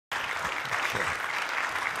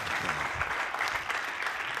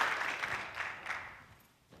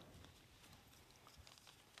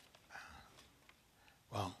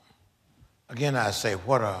Again, I say,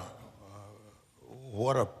 what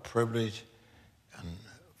a privilege and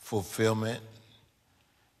fulfillment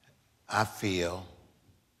I feel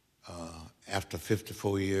after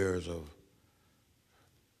 54 years of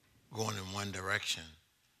going in one direction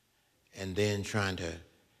and then trying to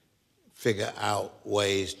figure out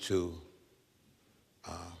ways to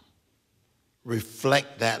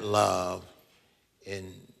reflect that love.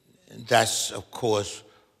 And that's, of course,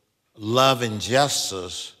 love and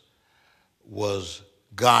justice was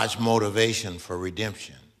God's motivation for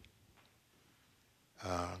redemption.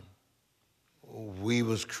 We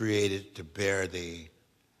was created to bear the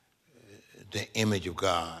image of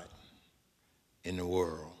God in the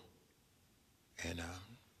world. And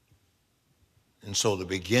so the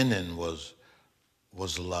beginning was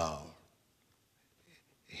love.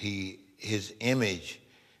 His image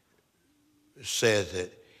says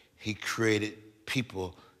that he created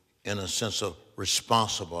people in a sense of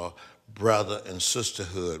responsible brother and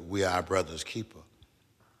sisterhood. We are our brother's keeper.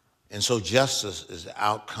 And so justice is the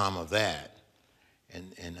outcome of that.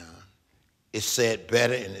 And it's said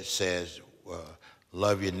better, and it says,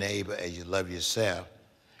 love your neighbor as you love yourself.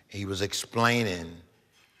 He was explaining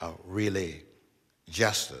really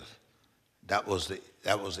justice. That was the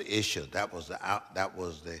issue. That was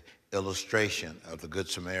the illustration of the Good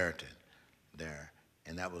Samaritan there,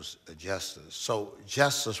 and that was justice. So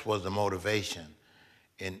justice was the motivation,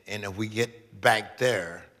 and if we get back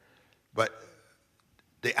there, but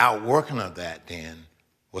the outworking of that then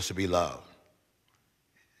was to be loved.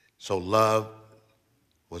 So love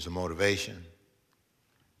was the motivation.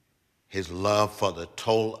 His love for the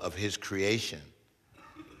total of his creation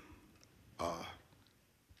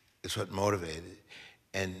is what motivated.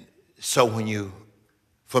 And so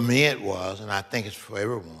for me it was, and I think it's for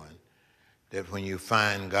everyone, that when you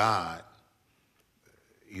find God,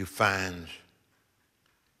 you find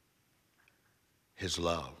his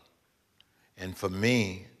love. And for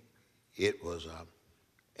me, it was,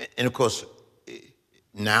 and of course,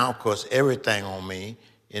 now, of course, everything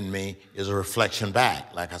in me is a reflection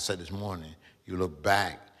back. Like I said this morning, you look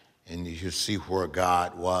back and you see where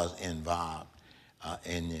God was involved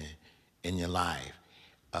in your life.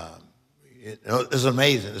 It's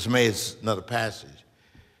amazing. It's amazing. Another passage.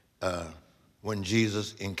 When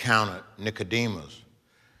Jesus encountered Nicodemus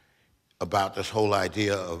about this whole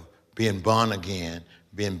idea of being born again,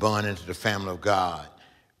 being born into the family of God,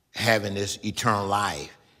 having this eternal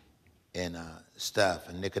life and stuff.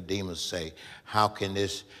 And Nicodemus say, how can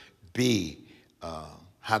this be?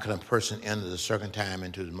 How can a person enter the second time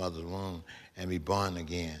into his mother's womb and be born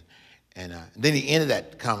again? And then he ended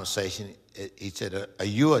that conversation. He said, are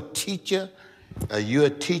you a teacher? Are you a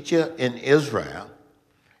teacher in Israel?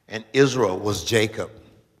 And Israel was Jacob.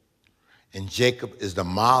 And Jacob is the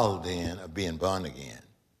model then of being born again.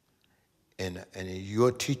 And you're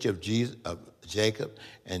a teacher of Jacob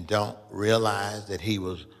and don't realize that he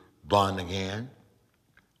was born again.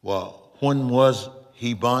 Well, when was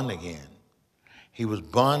he born again? He was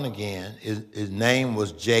born again. His name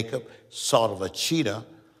was Jacob, sort of a cheater,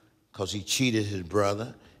 because he cheated his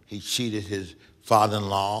brother. He cheated his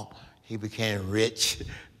father-in-law. He became rich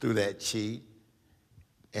through that cheat.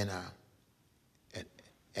 And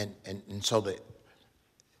so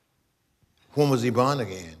when was he born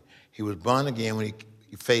again? He was born again when he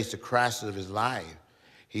faced the crisis of his life.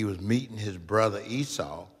 He was meeting his brother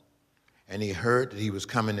Esau, and he heard that he was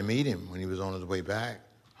coming to meet him when he was on his way back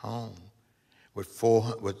home with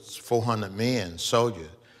 400 men, soldiers,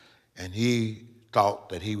 and he thought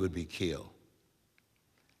that he would be killed.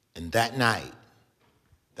 And that night,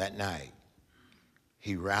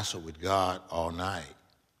 he wrestled with God all night.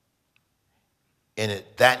 And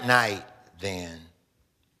that night, then,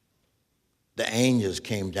 the angels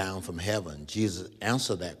came down from heaven. Jesus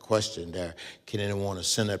answered that question there. Can anyone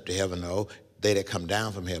ascend up to heaven? No, they that come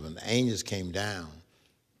down from heaven. The angels came down.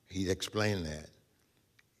 He explained that.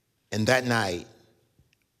 And that night,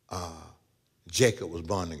 Jacob was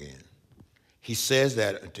born again. He says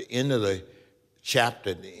that at the end of the chapter,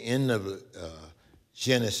 at the end of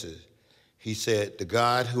Genesis, he said, the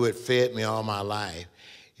God who had fed me all my life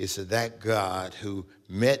is that God who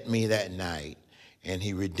met me that night, and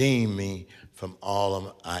he redeemed me from all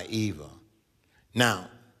of my evil. Now,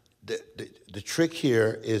 the trick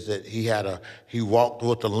here is that he walked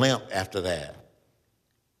with a limp after that.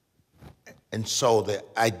 And so the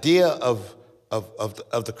idea of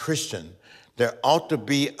the Christian, there ought to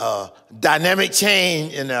be a dynamic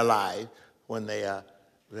change in their life when they are,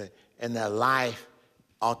 and their life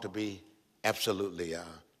ought to be absolutely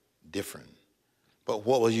different. But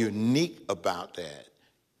what was unique about that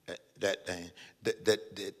thing,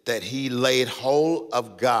 that he laid hold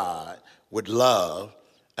of God with love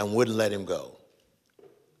and wouldn't let him go.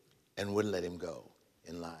 And wouldn't let him go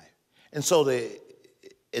in life. And so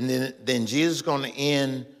then Jesus is going to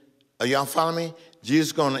end, are y'all following me? Jesus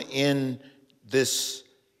is going to end this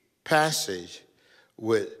passage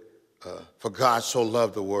with, for God so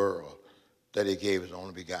loved the world that he gave his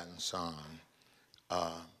only begotten son.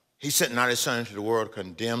 He sent not his son into the world to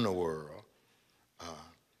condemn the world,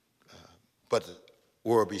 but the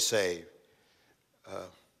world be saved.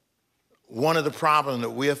 One of the problems that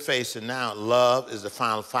we're facing now, love is the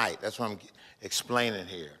final fight. That's what I'm explaining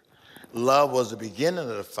here. Love was the beginning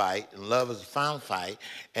of the fight, and love is the final fight.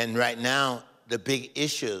 And right now, the big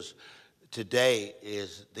issues today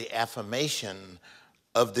is the affirmation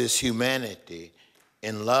of this humanity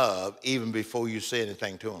in love, even before you say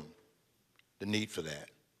anything to them. The need for that.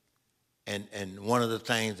 And one of the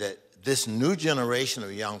things that this new generation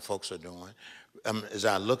of young folks are doing, as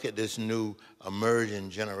I look at this new emerging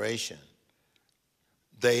generation,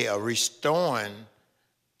 they are restoring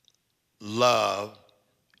love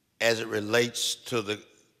as it relates to the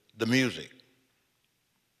music.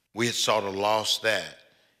 We had sort of lost that.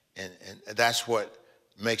 And that's what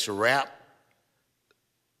makes rap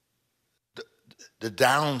the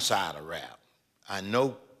downside of rap. I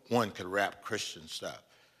know one could rap Christian stuff,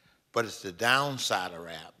 but it's the downside of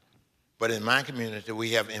rap. But in my community,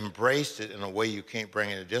 we have embraced it in a way you can't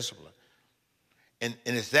bring into discipline. And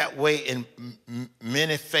it's that way in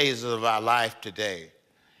many phases of our life today.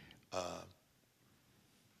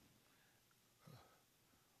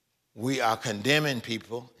 We are condemning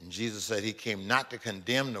people, and Jesus said he came not to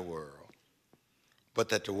condemn the world, but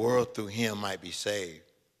that the world through him might be saved.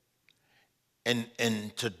 And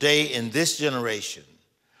today, in this generation,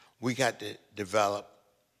 we got to develop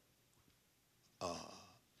a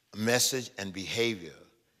message and behavior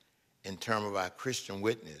in terms of our Christian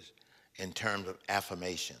witness, in terms of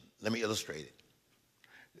affirmation. Let me illustrate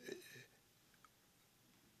it.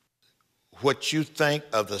 What you think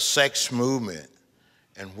of the sex movement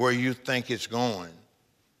and where you think it's going,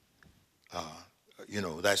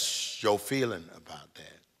 that's your feeling about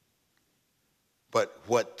that. But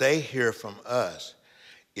what they hear from us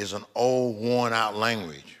is an old, worn-out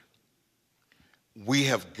language. We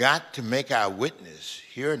have got to make our witness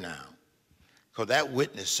here now, because that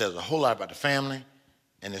witness says a whole lot about the family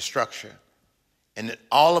and the structure. And that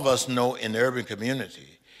all of us know in the urban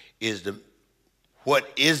community is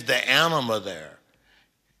what is the animal there,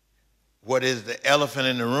 what is the elephant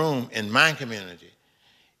in the room in my community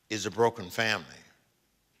is a broken family.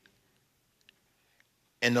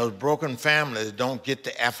 And those broken families don't get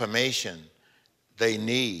the affirmation they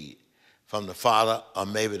need from the father or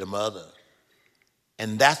maybe the mother.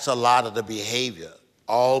 And that's a lot of the behavior,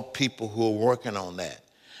 all people who are working on that.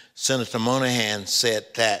 Senator Moynihan said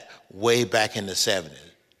that way back in the 70s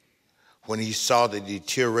when he saw the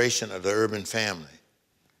deterioration of the urban family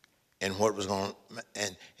and what was going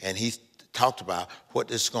and he talked about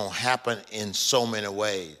what is going to happen in so many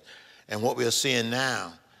ways. And what we're seeing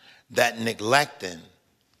now, that neglecting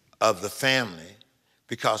of the family,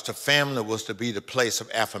 because the family was to be the place of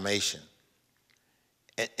affirmation.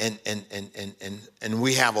 And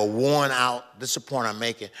we have a worn out, this is the point I'm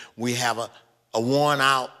making, we have a worn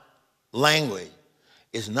out language.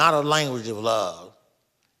 It's not a language of love,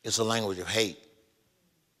 it's a language of hate.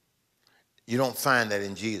 You don't find that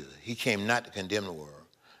in Jesus. He came not to condemn the world.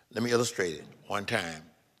 Let me illustrate it one time.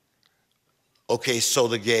 Okay, so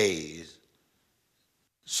the gays,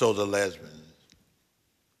 so the lesbians,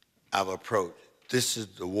 I've approached. This is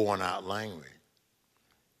the worn out language.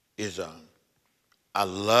 Is I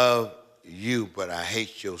love you, but I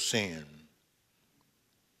hate your sin.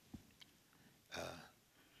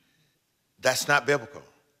 That's not biblical.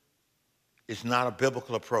 It's not a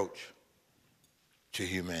biblical approach to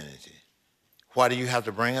humanity. Why do you have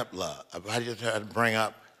to bring up love? Why do you have to bring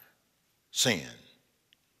up sin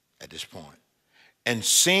at this point? And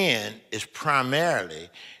sin is primarily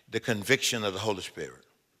the conviction of the Holy Spirit.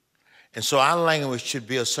 And so our language should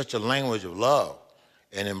be such a language of love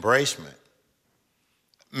and embracement.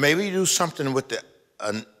 Maybe you do something with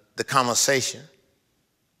the conversation,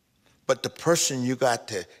 but the person, you got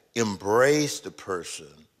to embrace the person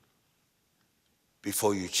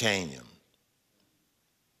before you change them.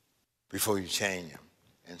 Before you change them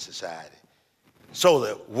in society.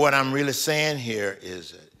 So what I'm really saying here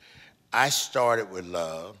is that I started with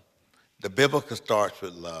love. The biblical starts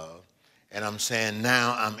with love. And I'm saying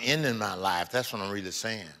now I'm ending my life. That's what I'm really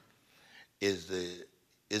saying, is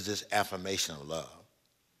this affirmation of love.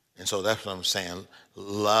 And so that's what I'm saying,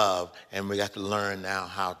 love. And we got to learn now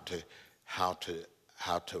how to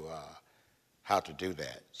do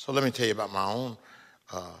that. So let me tell you about my own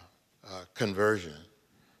conversion.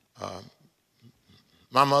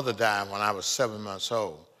 My mother died when I was 7 months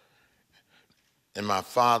old, and my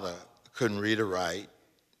father couldn't read or write.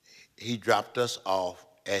 He dropped us off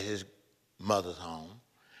at his mother's home,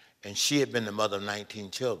 and she had been the mother of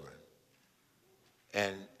 19 children.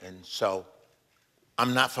 And so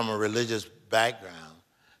I'm not from a religious background,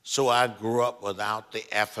 so I grew up without the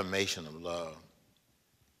affirmation of love.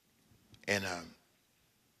 And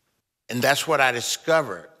that's what I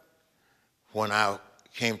discovered when I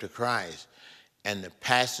came to Christ. And the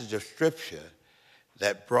passage of Scripture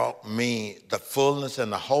that brought me the fullness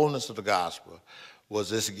and the wholeness of the gospel was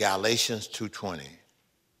this Galatians 2:20.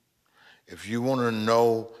 If you want to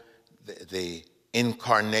know the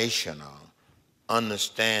incarnational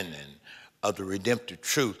understanding of the redemptive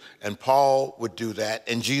truth, and Paul would do that,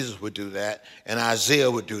 and Jesus would do that, and Isaiah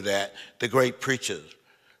would do that, the great preachers,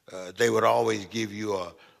 they would always give you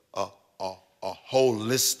a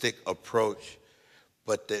holistic approach.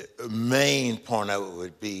 But the main point of it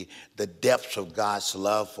would be the depths of God's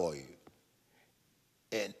love for you.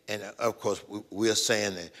 And of course, we're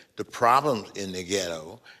saying that the problems in the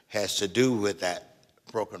ghetto has to do with that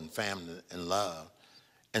broken family and love.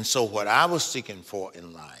 And so what I was seeking for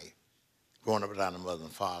in life, growing up without a mother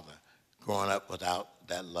and father, growing up without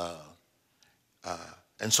that love.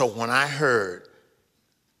 And so when I heard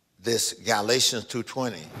this Galatians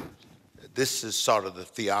 2:20, this is sort of the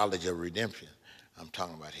theology of redemption I'm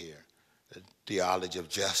talking about here. The theology of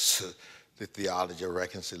justice, the theology of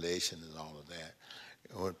reconciliation and all of that.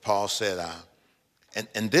 When Paul said,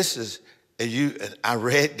 and this is, I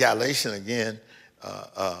read Galatians again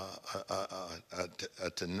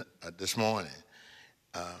this morning.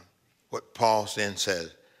 What Paul then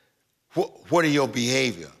says, what are your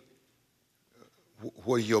behavior?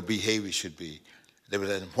 What your behavior should be. They were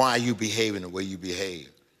saying, why are you behaving the way you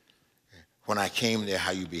behave? When I came there,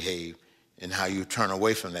 how you behave and how you turn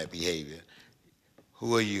away from that behavior.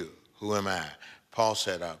 Who are you? Who am I? Paul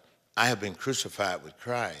said, I have been crucified with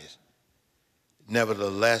Christ.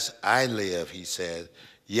 Nevertheless, I live, he said,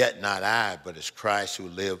 yet not I, but it's Christ who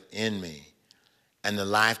lives in me. And the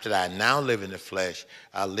life that I now live in the flesh,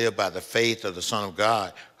 I live by the faith of the Son of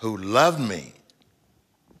God who loved me.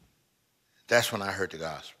 That's when I heard the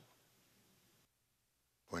gospel.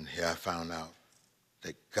 When I found out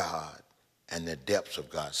that God and the depths of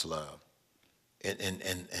God's love.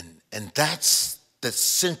 And that's the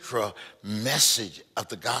central message of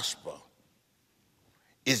the gospel,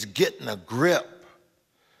 is getting a grip.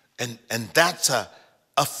 And that's a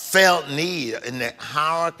felt need in the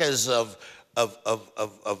hierarchies of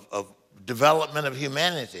development of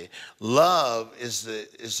humanity. Love is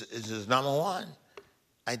the number one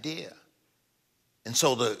idea. And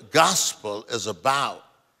so the gospel is about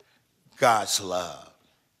God's love.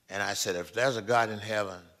 And I said, if there's a God in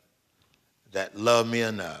heaven that loved me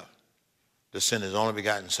enough to send his only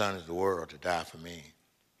begotten Son into the world to die for me,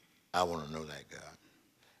 I want to know that God.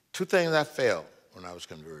 Two things I felt when I was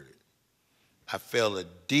converted. I felt a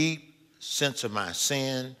deep sense of my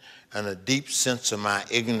sin and a deep sense of my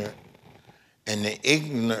ignorance. And the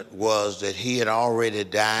ignorant was that he had already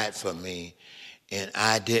died for me, and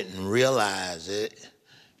I didn't realize it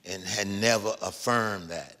and had never affirmed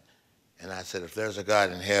that. And I said, if there's a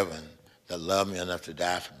God in heaven that loved me enough to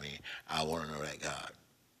die for me, I want to know that God.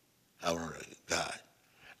 I want to know that God.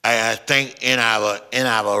 I think in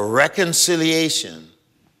our reconciliation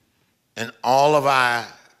and all of our,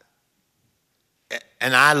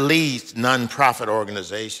 and I lead nonprofit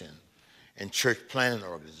organization and church planning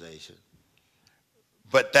organization,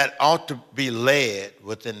 but that ought to be led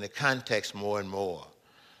within the context more and more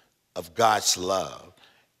of God's love.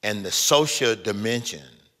 And the social dimension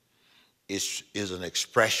is an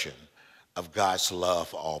expression of God's love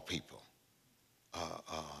for all people.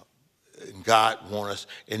 God wants us,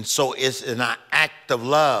 and so it's an act of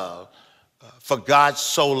love. For God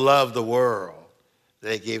so loved the world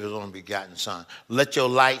that he gave his only begotten Son. Let your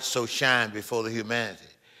light so shine before the humanity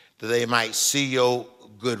that they might see your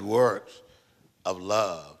good works of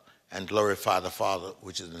love and glorify the Father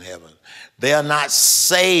which is in heaven. They are not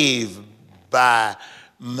saved by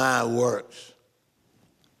my works,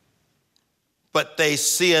 but they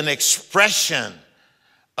see an expression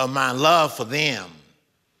of my love for them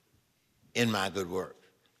in my good work.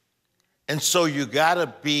 And so you got to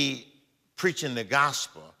be preaching the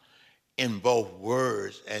gospel in both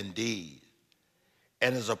words and deed.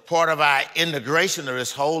 And as a part of our integration of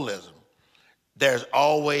this holism, there's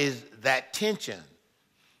always that tension.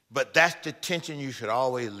 But that's the tension you should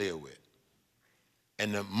always live with.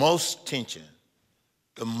 And the most tension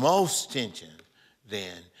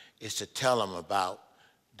then is to tell them about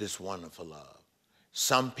this wonderful love.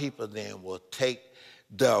 Some people then will take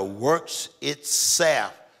the works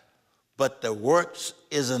itself, but the works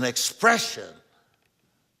is an expression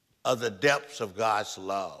of the depths of God's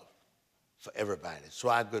love for everybody. So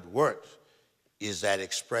our good works is that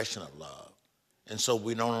expression of love. And so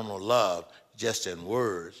we don't only love just in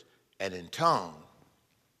words and in tongue,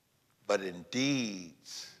 but in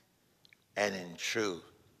deeds and in truth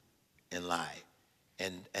in life.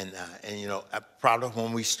 And you know, probably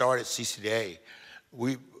when we started CCDA,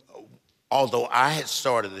 although I had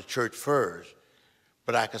started the church first,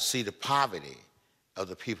 but I could see the poverty of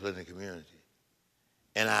the people in the community.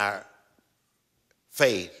 And our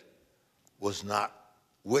faith was not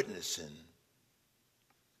witnessing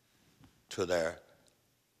to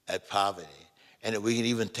that poverty. And that we can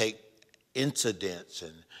even take incidents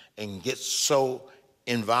and get so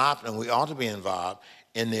involved, and we ought to be involved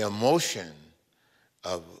in the emotion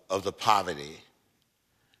of the poverty,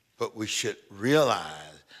 but we should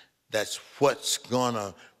realize that's what's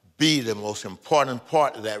gonna be the most important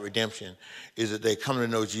part of that redemption, is that they come to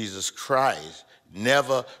know Jesus Christ,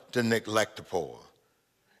 never to neglect the poor.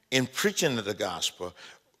 In preaching of the gospel,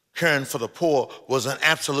 caring for the poor was an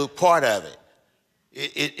absolute part of it.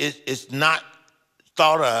 It's not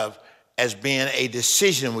thought of as being a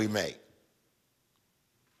decision we make.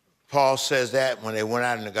 Paul says that when they went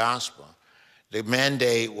out in the gospel, the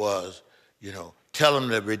mandate was, you know, tell them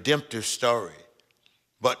the redemptive story,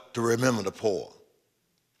 but to remember the poor.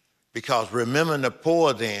 Because remembering the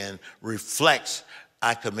poor then reflects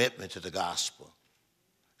our commitment to the gospel.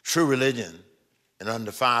 True religion and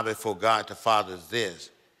undefiled before God the Father is this: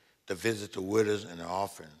 to visit the widows and the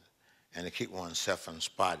orphans, and to keep oneself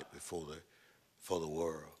unspotted before the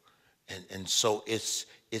world. And so it's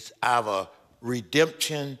our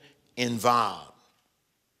redemption involved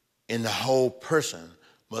in the whole person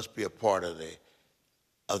must be a part of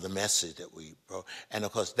the message that we brought. And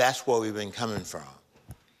of course, that's where we've been coming from.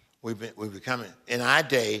 We've been coming. In our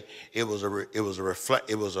day, it was a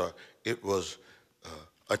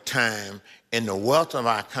time, and the wealth of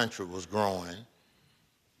our country was growing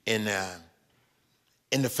in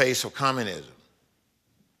the face of communism.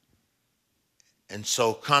 And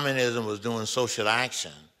so communism was doing social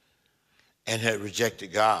action and had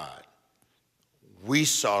rejected God. We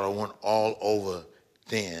sort of went all over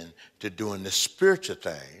then to doing the spiritual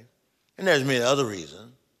thing. And there's many other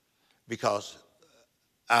reasons, because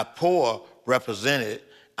our poor represented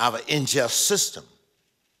our unjust system.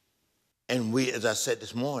 And we, as I said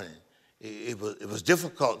this morning, it was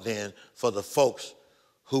difficult then for the folks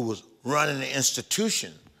who was running the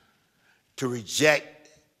institution to reject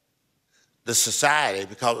the society,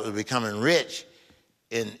 because it was becoming rich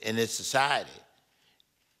in its society.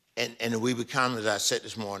 And we become, as I said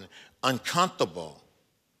this morning, uncomfortable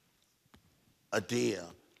a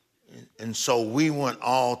deal. And so we went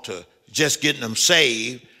all to just getting them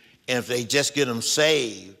saved, and if they just get them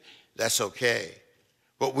saved, that's okay.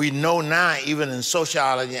 But we know now, even in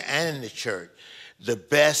sociology and in the church, the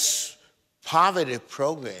best poverty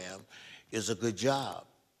program is a good job.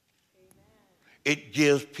 It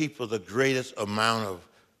gives people the greatest amount of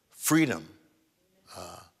freedom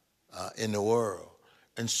in the world.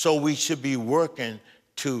 And so we should be working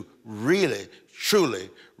to really, truly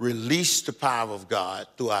release the power of God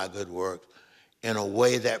through our good work in a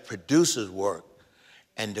way that produces work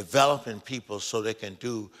and developing people so they can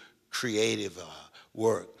do creative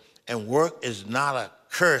work. And work is not a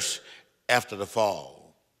curse after the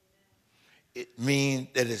fall. It means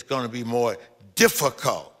that it's going to be more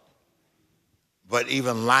difficult. But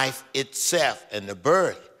even life itself and the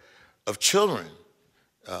birth of children,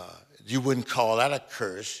 you wouldn't call that a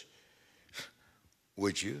curse,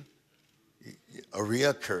 would you? A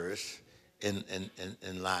real curse in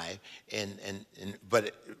life.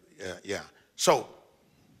 Yeah. So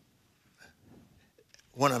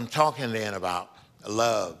when I'm talking then about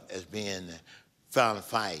love as being the final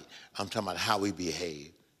fight, I'm talking about how we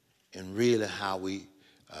behave and really how we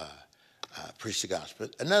preach the gospel.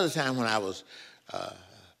 Another time when I was,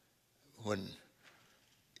 when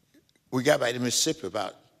we got back to Mississippi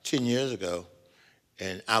about 10 years ago,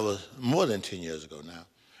 and I was more than 10 years ago now,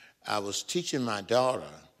 I was teaching my daughter,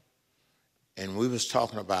 and we was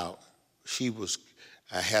talking about,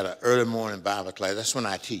 I had an early morning Bible class. That's when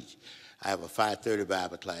I teach. I have a 5:30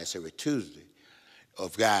 Bible class every Tuesday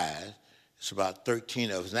of guys. It's about 13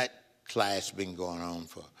 of us, and that class has been going on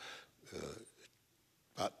for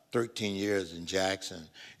about 13 years in Jackson,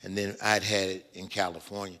 and then I'd had it in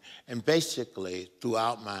California. And basically,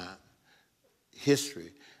 throughout my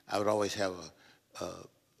history, I would always have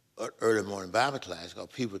early morning Bible class, because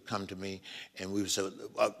people would come to me and we would say,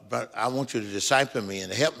 but I want you to disciple me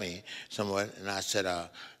and to help me somewhere. And I said,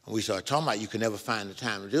 we started talking about you can never find the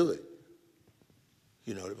time to do it.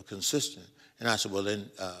 You know, to be consistent. And I said, well, then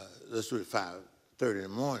let's do it at 5:30 in the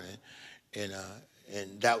morning. And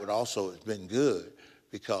that would also have been good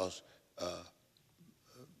because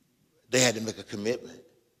they had to make a commitment.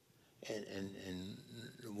 And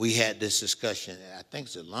we had this discussion, I think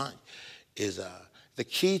it's at lunch, is the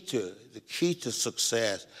key to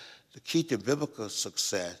success, the key to biblical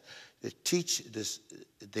success,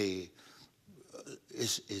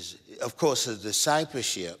 is of course a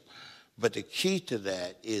discipleship, but the key to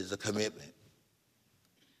that is a commitment.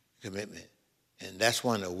 Commitment. And that's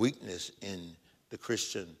one of the weaknesses in the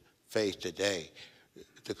Christian faith today.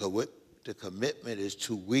 The commitment is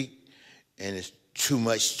too weak and it's too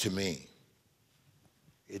much to me.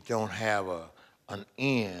 It don't have an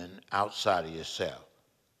end outside of yourself.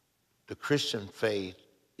 The Christian faith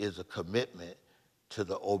is a commitment to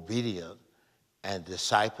the obedience and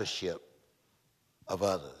discipleship of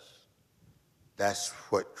others. That's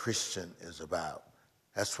what Christian is about.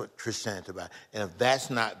 That's what Christianity is about. And if that's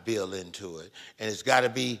not built into it, and it's got to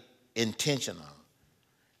be intentional.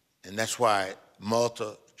 And that's why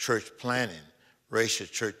multi-church planning, racial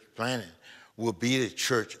church planning, will be the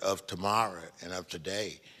church of tomorrow and of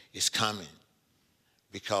today. It's coming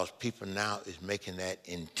because people now is making that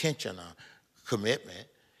intentional commitment,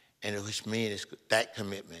 and which means that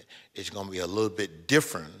commitment is going to be a little bit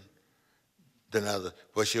different than others,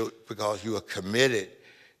 because you are committed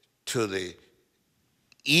to the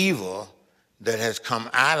evil that has come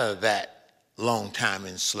out of that long time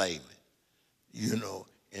enslavement, you know,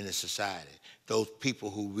 in the society. Those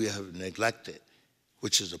people who we have neglected,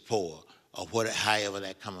 which is the poor, or however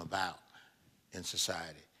that come about in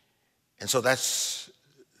society. And so that's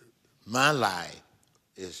my life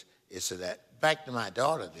is to that. Back to my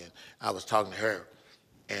daughter then, I was talking to her,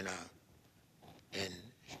 and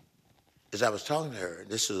as I was talking to her,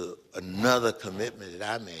 this is another commitment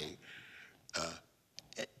that I made.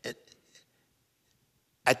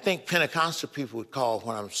 I think Pentecostal people would call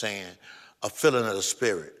what I'm saying a filling of the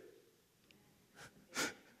Spirit.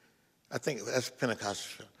 I think that's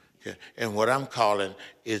Pentecostal. Yeah. And what I'm calling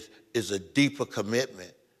is a deeper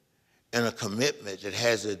commitment, and a commitment that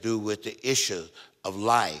has to do with the issues of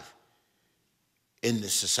life in the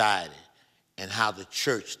society and how the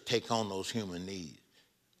church take on those human needs,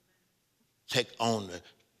 take on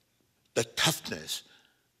the toughness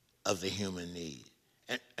of the human need.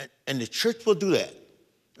 And the church will do that.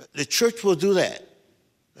 The church will do that.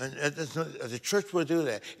 And the church will do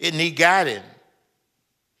that. It need guiding.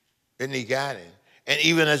 It need guiding. And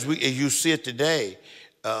even as you see it today,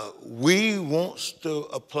 we want to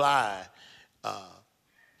apply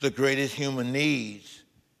the greatest human needs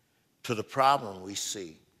to the problem we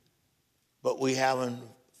see. But we haven't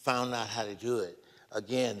found out how to do it.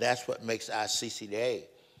 Again, that's what makes our CCDA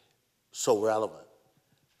so relevant.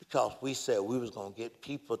 Because we said we was going to get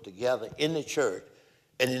people together in the church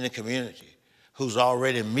and in the community who's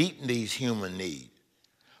already meeting these human needs.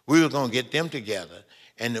 We were going to get them together,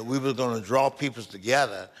 and that we were going to draw people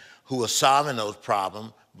together who are solving those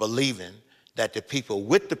problems, believing that the people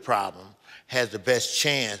with the problem has the best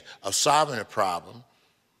chance of solving the problem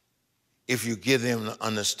if you give them the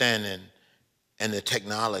understanding and the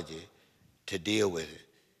technology to deal with it.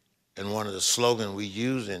 And one of the slogans we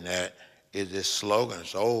use in that is this slogan.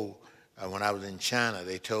 It's old. When I was in China,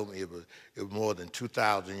 they told me it was more than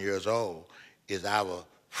 2,000 years old, is our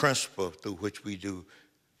principle through which we do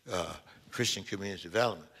Christian community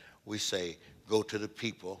development. We say, go to the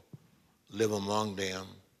people, live among them,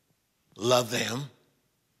 love them,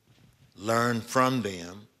 learn from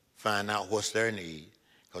them, find out what's their need,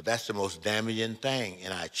 because that's the most damaging thing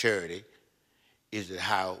in our charity, is that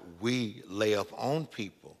how we lay up on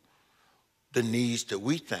people the needs that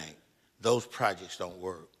we think. Those projects don't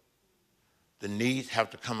work. The needs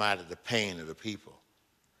have to come out of the pain of the people.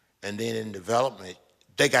 And then in development,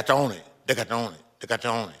 they got to own it. They got to own it. They got to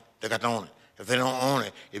own it. They got to own it. If they don't own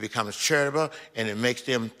it, it becomes charitable, and it makes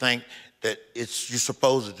them think that you're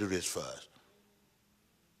supposed to do this for us.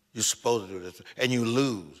 You're supposed to do this. And you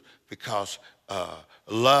lose, because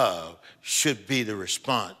love should be the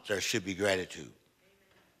response. There should be gratitude.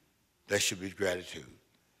 There should be gratitude.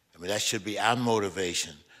 I mean, that should be our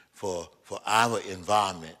motivation for our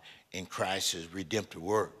involvement in Christ's redemptive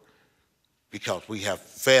work, because we have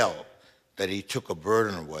felt that he took a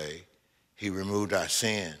burden away, he removed our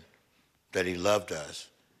sin, that he loved us.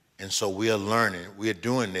 And so we are learning, we are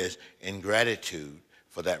doing this in gratitude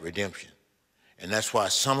for that redemption. And that's why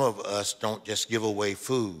some of us don't just give away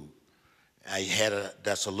food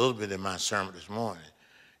That's a little bit in my sermon this morning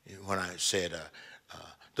when I said,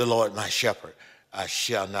 the Lord my shepherd, I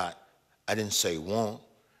shall not, I didn't say won't,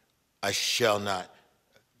 I shall not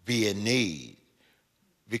be in need,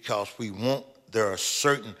 because there are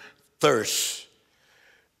certain thirsts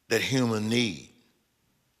that human need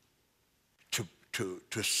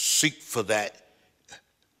to seek for that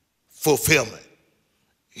fulfillment.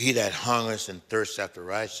 He that hungers and thirsts after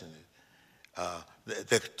righteousness.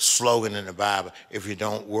 The slogan in the Bible, if you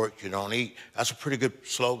don't work, you don't eat. That's a pretty good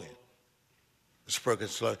slogan. It's a pretty good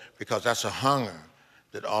slogan because that's a hunger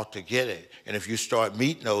that ought to get it. And if you start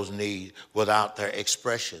meeting those needs without their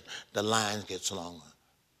expression, the line gets longer.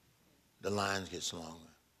 The line gets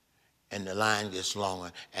longer. And the line gets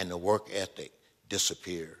longer and the work ethic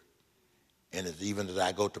disappears. And even as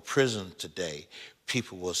I go to prison today,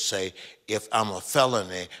 people will say, if I'm a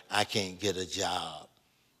felony, I can't get a job.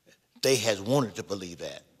 They have wanted to believe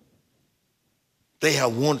that. They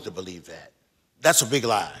have wanted to believe that. That's a big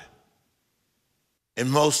lie.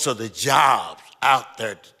 And most of the jobs out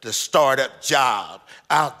there, the startup jobs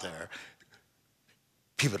out there,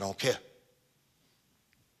 people don't care.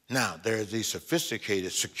 Now, there's these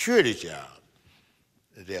sophisticated security jobs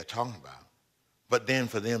that they're talking about. But then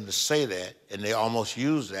for them to say that, and they almost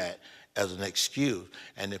use that as an excuse,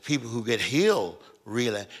 and the people who get healed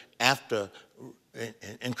really after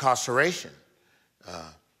incarceration,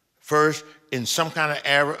 first in some kind of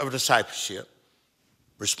era of discipleship,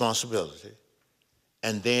 responsibility,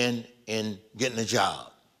 and then in getting a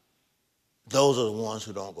job. Those are the ones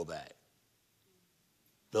who don't go back.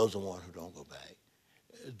 Those are the ones who don't go back.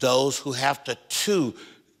 Those who have to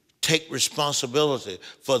take responsibility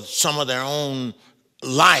for some of their own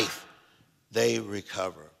life, they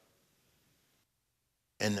recover.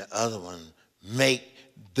 And the other one, make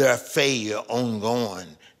their failure ongoing,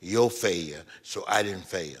 your failure, so I didn't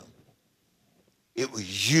fail. It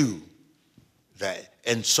was you that,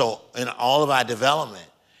 and so in all of our development,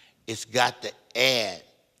 it's got to add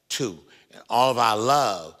to, and all of our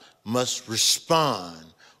love must respond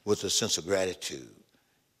with a sense of gratitude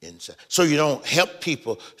inside. So you don't help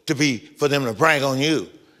people for them to brag on you.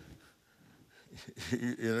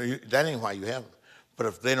 That ain't why you have them. But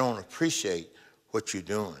if they don't appreciate what you're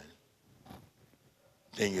doing,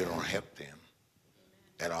 then you don't help them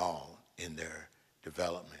at all in their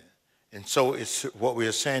development. And so it's what we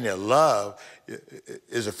are saying there, love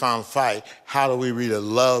is a final fight. How do we really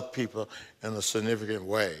love people in a significant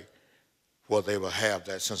way where they will have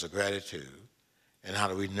that sense of gratitude? And how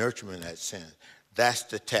do we nurture them in that sense? That's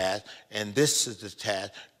the task, and this is the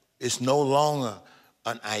task. It's no longer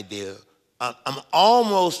an idea. I'm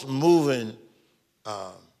almost moving,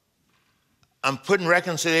 I'm putting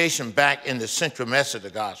reconciliation back in the central message of the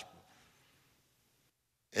gospel.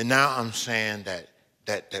 And now I'm saying that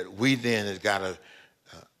we then has got to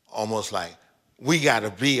almost like, we got to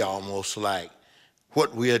be almost like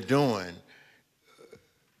what we are doing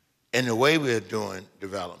and the way we are doing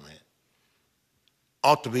development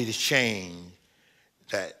ought to be the change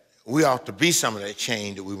that we ought to be some of that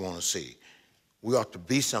change that we want to see. We ought to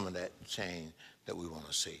be some of that change that we want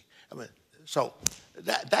to see. I mean, so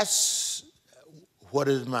that's what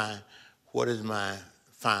is my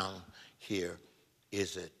found here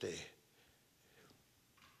is that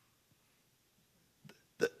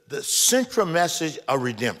the central message of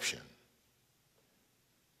redemption.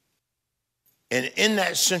 And in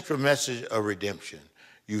that central message of redemption,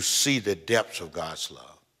 you see the depths of God's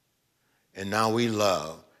love. And now we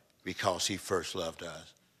love because he first loved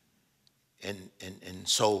us. And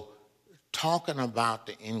so talking about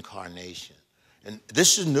the incarnation, and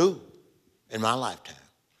this is new in my lifetime.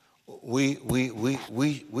 We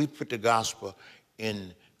put the gospel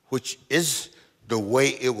in, which is the way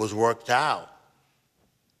it was worked out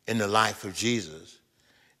in the life of Jesus,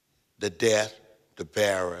 the death, the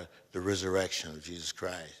burial, the resurrection of Jesus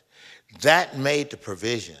Christ. That made the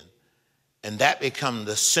provision, and that became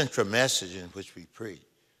the central message in which we preach.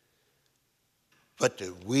 But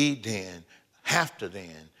that we then have to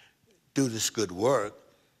then do this good work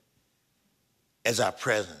as our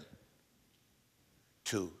present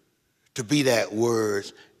to be that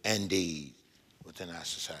words and deeds within our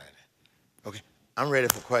society. Okay, I'm ready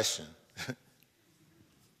for questions.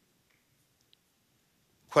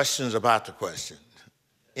 Questions about the question.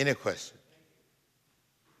 Any question?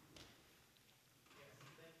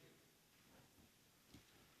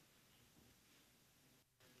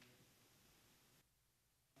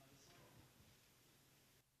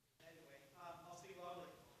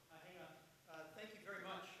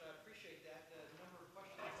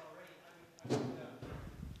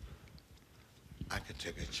 I can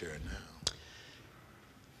take a chair now.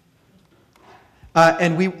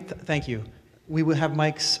 Thank you. We will have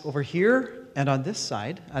mics over here and on this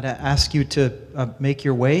side. I'd ask you to make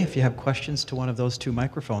your way if you have questions to one of those two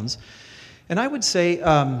microphones. And I would say,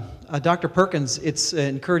 Dr. Perkins, it's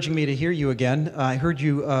encouraging me to hear you again. I heard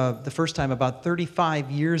you the first time about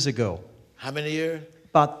 35 years ago. How many years?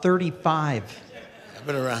 About 35. I've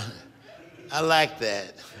been around. I like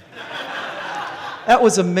that. That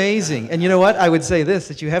was amazing. And you know what? I would say this,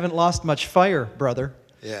 that you haven't lost much fire, brother.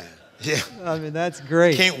 Yeah. Yeah. I mean, that's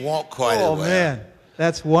great. Can't walk quite as well. Oh, man.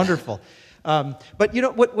 That's wonderful. But you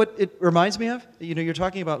know what it reminds me of? You know, you're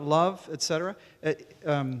talking about love, etc.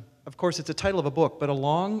 Of course, it's a title of a book, but a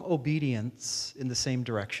long obedience in the same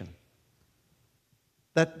direction.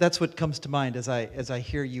 That's what comes to mind as I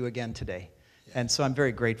hear you again today. Yeah. And so I'm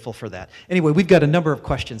very grateful for that. Anyway, we've got a number of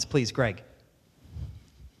questions. Please, Greg.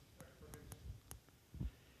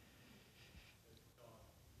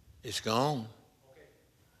 It's gone.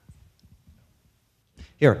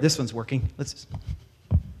 Here, this one's working.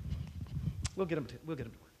 We'll get him to work.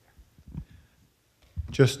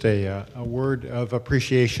 Just a word of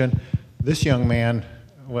appreciation. This young man,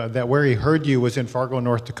 where he heard you was in Fargo,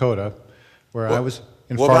 North Dakota, where I was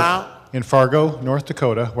in Fargo, North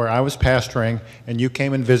Dakota, where I was pastoring, and you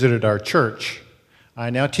came and visited our church.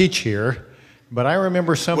 I now teach here, but I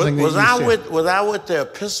remember something that you said. Was I with the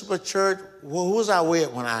Episcopal Church? Well, who was I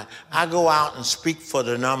with when I go out and speak for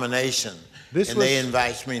the denomination? They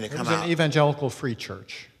invite me to come out. It was an Evangelical Free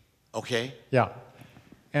Church. Okay. Yeah.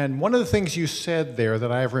 And one of the things you said there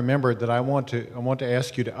that I have remembered that I want to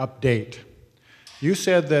ask you to update. You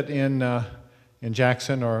said that in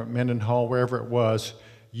Jackson or Mendenhall, wherever it was,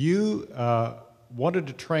 you wanted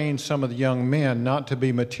to train some of the young men not to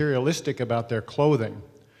be materialistic about their clothing.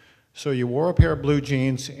 So you wore a pair of blue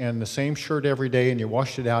jeans and the same shirt every day, and you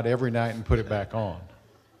washed it out every night and put it back on.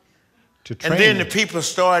 And then the people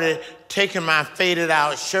started taking my faded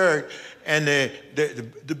out shirt and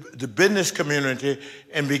the business community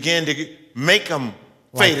and began to make them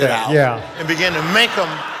faded out. Yeah. And began to make them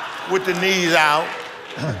with the knees out.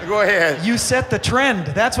 Go ahead. You set the trend.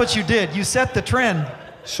 That's what you did. You set the trend.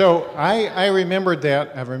 So I remembered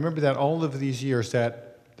that. I've remembered that all of these years,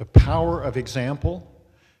 that the power of example.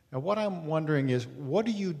 And what I'm wondering is, what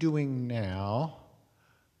are you doing now?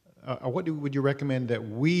 Would you recommend that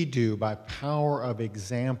we do by power of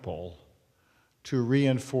example to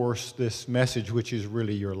reinforce this message, which is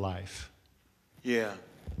really your life? Yeah,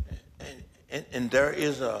 and there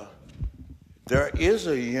is a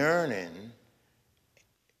yearning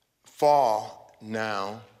for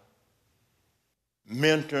now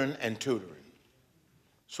mentoring and tutoring.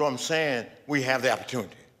 So I'm saying we have the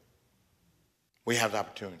opportunity. We have the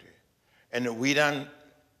opportunity, and that we done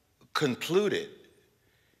concluded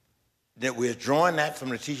that we're drawing that from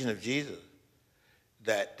the teaching of Jesus,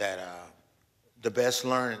 that the best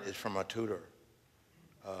learning is from a tutor.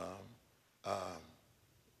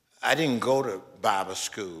 I didn't go to Bible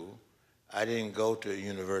school. I didn't go to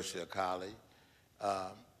university or college.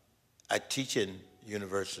 I teach in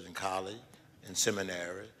university and college, in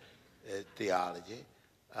seminary, theology.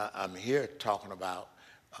 I'm here talking about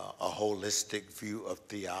a holistic view of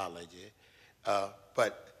theology.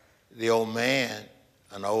 But the old man,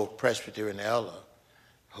 an old Presbyterian elder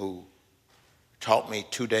who taught me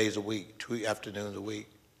 2 days a week, 2 afternoons a week.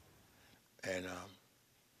 And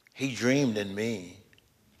he dreamed in me,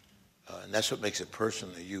 and that's what makes it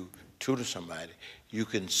personal. You tutor somebody, you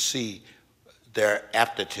can see their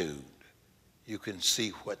aptitude. You can see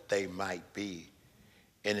what they might be.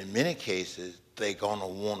 And in many cases, they're gonna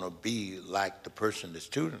wanna be like the person that's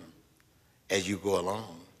tutoring them as you go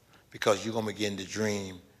along, because you're gonna begin to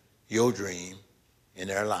dream your dream in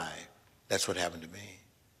their life. That's what happened to me.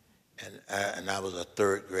 And I was a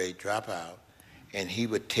 3rd grade dropout, and he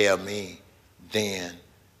would tell me then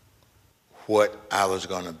what I was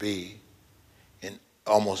gonna be. And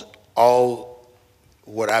almost all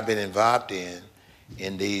what I've been involved in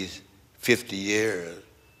these 50 years,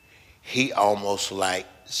 he almost like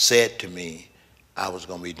said to me, I was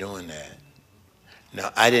gonna be doing that.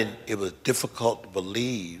 Now, it was difficult to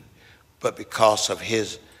believe, but because of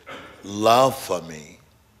his love for me,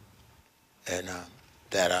 and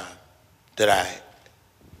that I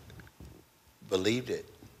believed it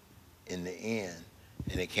in the end,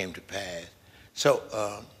 and it came to pass. So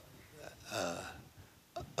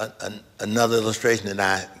another illustration, and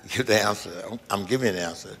I give the answer. I'm giving an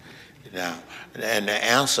answer now, and the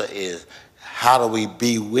answer is, how do we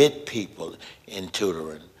be with people in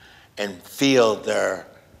tutoring and feel their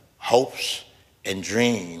hopes and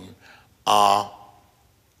dreams,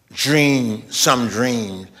 some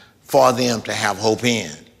dreams for them to have hope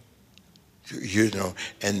in, you know,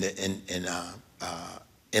 and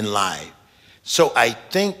in life. So I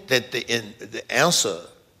think that the answer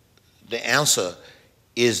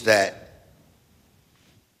is that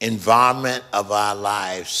involvement of our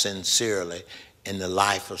lives sincerely in the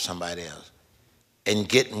life of somebody else, and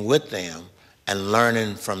getting with them and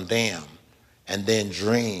learning from them, and then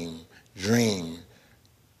dream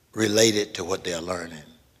related to what they're learning.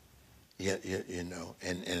 You know,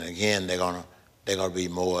 and again, they're gonna be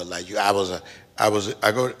more like you. I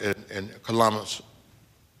go in Columbus,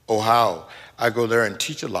 Ohio. I go there and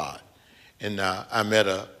teach a lot, and I met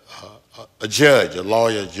a judge, a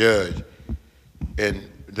lawyer judge, and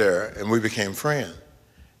we became friends.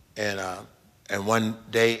 And one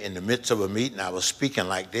day in the midst of a meeting, I was speaking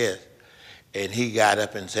like this, and he got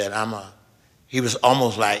up and said, he was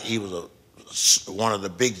almost like he was one of the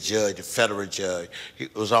big judge, a federal judge.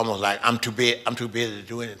 It was almost like, I'm too busy to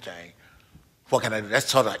do anything. What can I do? That's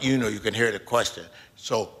sort of, you know, you can hear the question.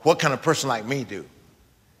 So what can a person like me do?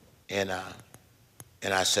 And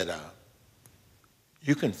I said,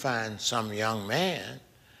 you can find some young man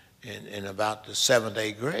in about the 7th,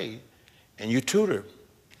 8th grade, and you tutor him.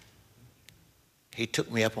 He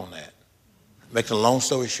took me up on that. Making a long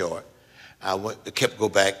story short, I kept go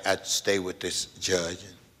back. I'd stay with this judge,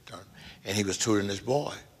 and he was tutoring this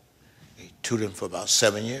boy. He tutored him for about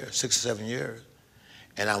 7 years, 6 or 7 years.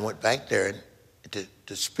 And I went back there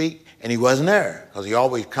to speak, and he wasn't there, because he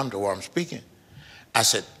always come to where I'm speaking. I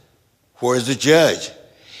said, where's the judge?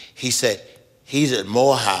 He said, he's at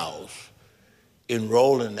Morehouse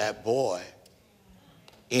enrolling that boy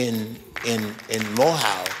in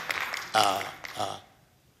Morehouse.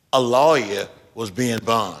 A lawyer was being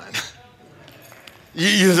bond.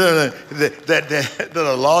 You know that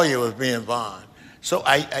a lawyer was being bond. So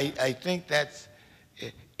I think that's,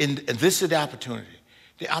 and this is the opportunity.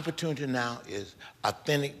 The opportunity now is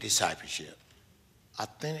authentic discipleship.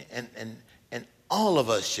 Authentic, and all of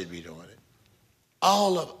us should be doing it.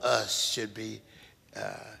 All of us should be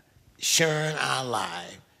sharing our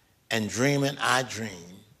life and dreaming our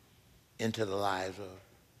dream into the lives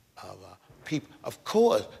of people. Of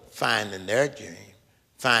course, finding their dream,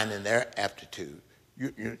 finding their aptitude.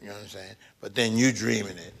 You know what I'm saying? But then you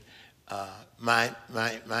dreaming it.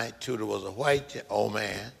 My tutor was a white old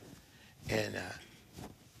man, and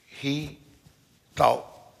he thought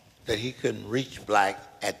that he couldn't reach black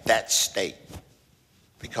at that state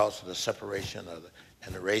because of the separation of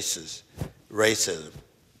and the racism.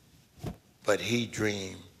 But he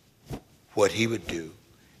dreamed what he would do,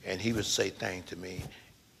 and he would say things to me,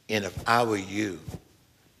 and if I were you,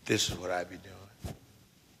 this is what I'd be doing.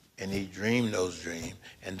 And he dreamed those dreams,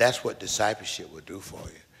 and that's what discipleship will do for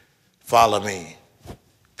you. Follow me,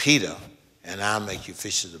 Peter, and I'll make you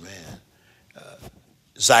fishers of men.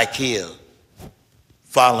 Zacchaeus,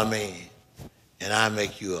 follow me, and I'll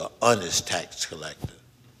make you an honest tax collector.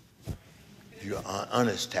 You're an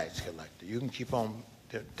honest tax collector. You can keep on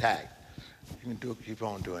tax. You can keep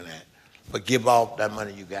on doing that. But give all that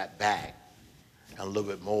money you got back and a little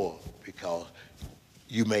bit more, because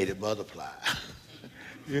you made it multiply.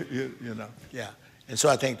 you know, yeah. And so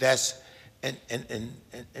I think that's, and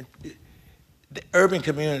the urban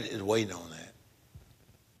community is waiting on that.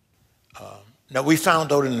 Now we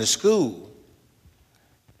found out in the school,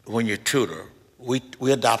 when you tutor, we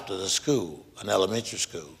adopted a school, an elementary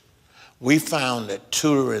school. We found that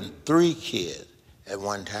tutoring 3 kids at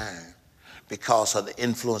one time, because of the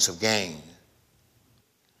influence of gangs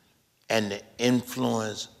and the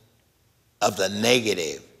influence of the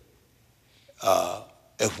negative.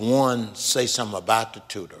 If one say something about the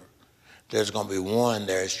tutor, there's going to be one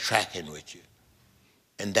there is tracking with you.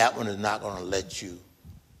 And that one is not going to let you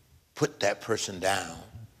put that person down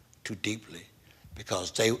too deeply,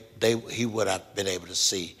 because he would have been able to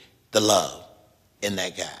see the love in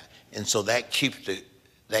that guy. And so that keeps the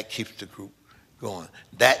group going.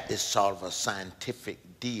 That is sort of a scientific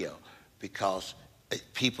deal, because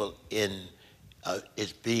people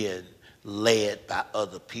is being led by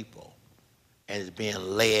other people, and is being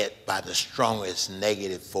led by the strongest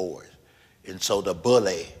negative force. And so the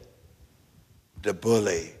bully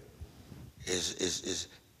is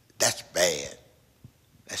that's bad.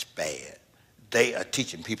 That's bad. They are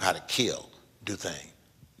teaching people how to kill, do things,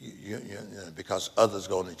 you know, because others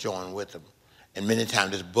going to join with them. And many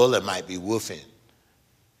times this bully might be woofing,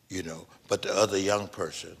 you know, but the other young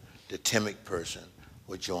person, the timid person,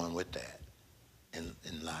 will join with that in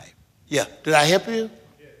life. Yeah, did I help you?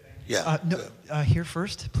 Yeah. No, here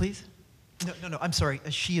first, please. No, I'm sorry.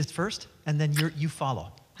 She is first, and then you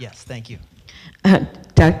follow. Yes, thank you.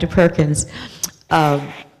 Dr. Perkins,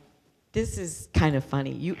 this is kind of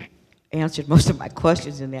funny. You answered most of my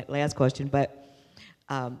questions in that last question, but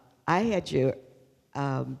I had your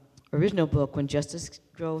original book, When Justice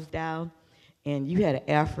Grows Down, and you had an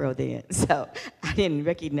afro then, so I didn't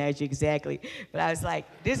recognize you exactly. But I was like,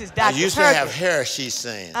 this is Dr. I used to Perkins. have hair, she's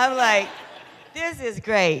saying. I'm like, this is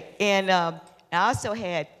great. And I also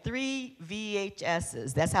had 3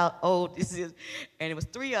 VHSs. That's how old this is. And it was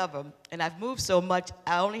 3 of them. And I've moved so much,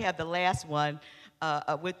 I only have the last one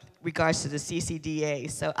with regards to the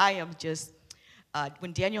CCDA. So I am just,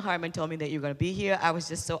 when Daniel Harmon told me that you were going to be here, I was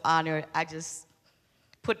just so honored. I just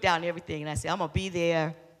put down everything and I said, I'm going to be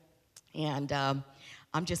there. And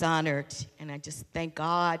I'm just honored. And I just thank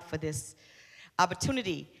God for this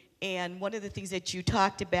opportunity. And one of the things that you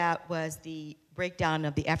talked about was the breakdown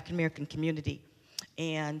of the African American community.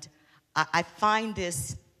 And I find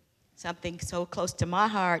this something so close to my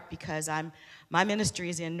heart because my ministry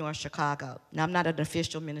is in North Chicago. Now, I'm not an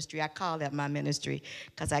official ministry. I call that my ministry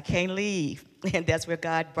because I can't leave. And that's where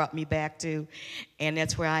God brought me back to. And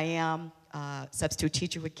that's where I am, substitute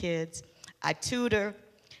teacher with kids. I tutor.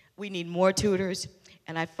 We need more tutors.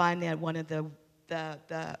 And I find that one of the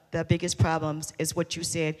biggest problems is what you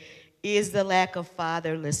said, is the lack of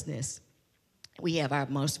fatherlessness. We have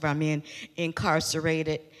most of our men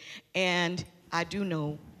incarcerated, and I do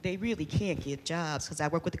know they really can't get jobs because I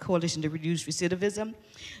work with the Coalition to Reduce Recidivism.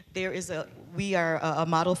 We are a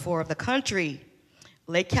model for the country.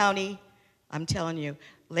 Lake County, I'm telling you,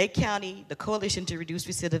 Lake County, the Coalition to Reduce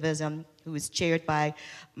Recidivism, who is chaired by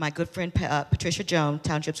my good friend Patricia Jones,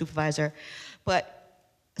 Township Supervisor, but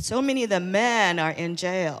so many of the men are in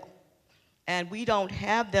jail, and we don't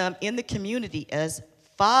have them in the community as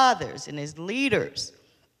fathers and as leaders.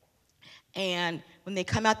 And when they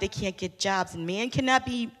come out, they can't get jobs, and men cannot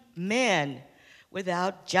be men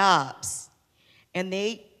without jobs. And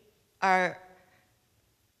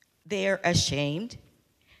they're ashamed,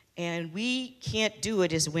 and we can't do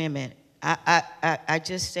it as women. I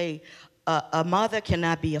just say a mother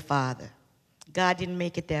cannot be a father. God didn't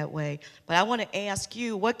make it that way. But I want to ask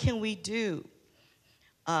you, what can we do?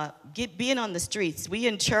 Being on the streets. We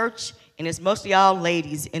in church, and it's mostly all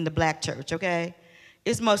ladies in the black church, okay?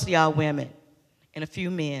 It's mostly all women and a few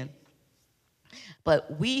men.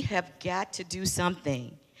 But we have got to do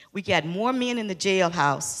something. We got more men in the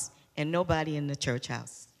jailhouse and nobody in the church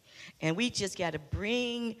house. And we just got to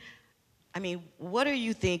bring, what do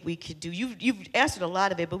you think we could do? You've answered a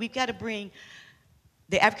lot of it, but we've got to bring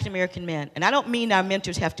the African-American men. And I don't mean our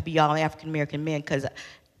mentors have to be all African-American men, because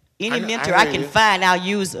any mentor I can find, I'll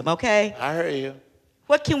use them, okay? I heard you.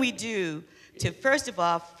 What can we do to, first of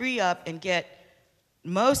all, free up and get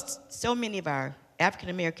so many of our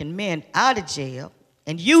African-American men out of jail,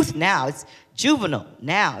 and youth now, it's juvenile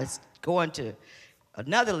now, it's going to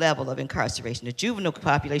another level of incarceration. The juvenile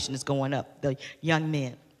population is going up, the young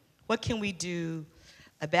men. What can we do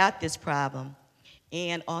about this problem?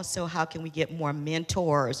 And also, how can we get more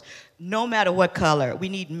mentors? No matter what color, we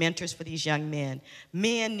need mentors for these young men.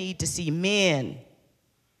 Men need to see men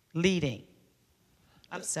leading.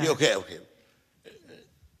 I'm sorry. Okay.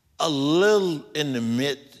 A little in the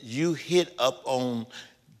midst, you hit up on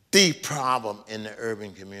the problem in the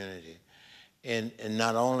urban community. And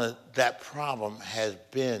not only that problem has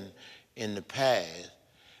been in the past,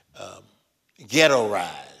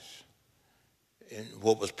 ghetto-rise, and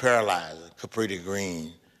what was paralyzing, Capri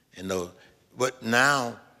Green, but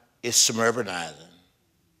now it's suburbanizing.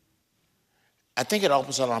 I think it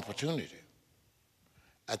offers an opportunity.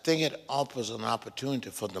 I think it offers an opportunity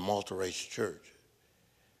for the multiracial church.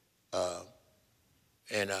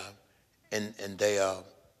 And they are,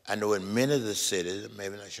 I know in many of the cities,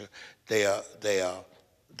 maybe not sure,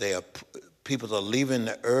 people are leaving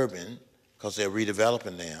the urban because they're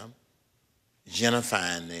redeveloping them,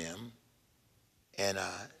 gentrifying them, and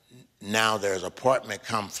now there's apartment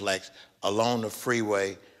complex along the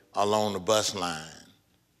freeway, along the bus line.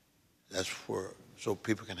 That's where, so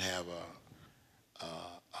people can have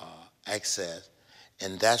access,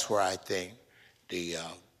 and that's where I think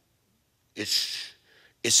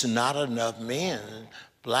it's not enough men,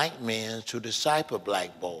 black men, to disciple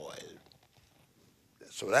black boys.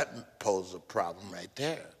 So that poses a problem right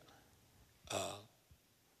there.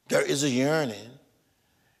 There is a yearning,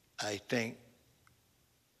 I think.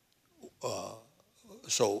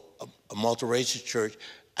 So a multiracial church,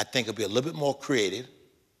 I think, will be a little bit more creative.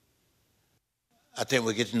 I think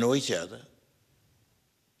we'll get to know each other.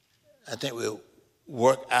 I think we'll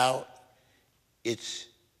work out. It's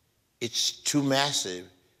too massive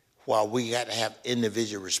while we got to have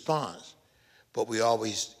individual response, but we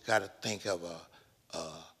always got to think of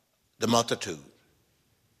the multitude.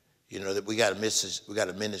 You know, that we got a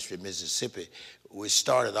ministry in Mississippi we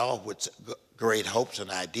started off with great hopes and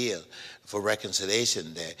ideas for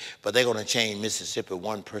Reconciliation Day, but they're going to change Mississippi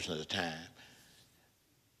one person at a time.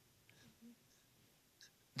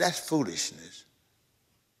 That's foolishness.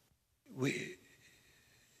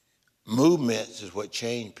 Movements is what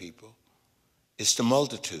change people. It's the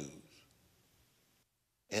multitudes.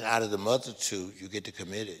 And out of the multitude, you get to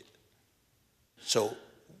commit it. So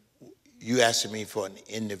you asking me for an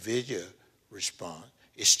individual response.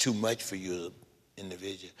 It's too much for you,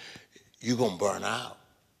 individual. You're going to burn out.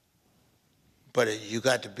 But you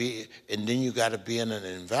got to be, and then you got to be in an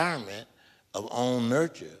environment of own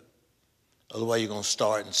nurture. Otherwise, you're going to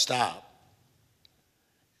start and stop.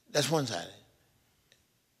 That's one side.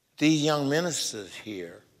 These young ministers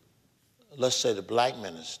here, let's say the black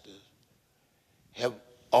ministers,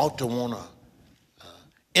 ought to want to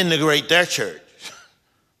integrate their church,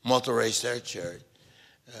 multi-race their church,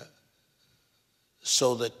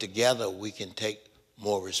 so that together we can take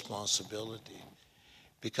more responsibility.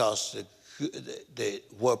 Because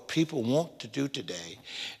what people want to do today,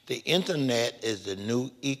 the internet is the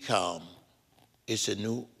new e-com. It's a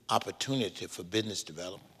new opportunity for business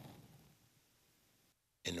development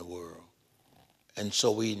in the world. And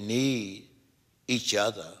so we need each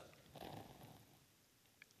other.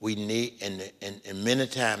 We need, and many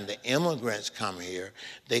times the immigrants come here,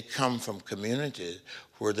 they come from communities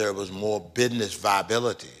where there was more business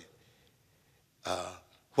viability.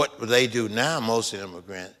 What they do now, most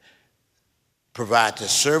immigrants, provide the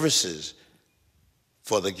services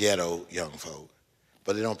for the ghetto young folk,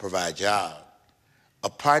 but they don't provide jobs. A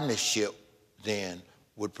partnership then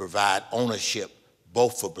would provide ownership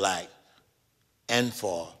both for black and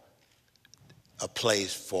for a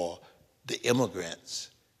place for the immigrants.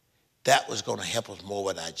 That was going to help us more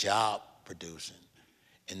with our job producing.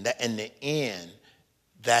 And that, in the end,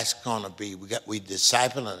 that's going to be, we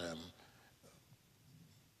discipling them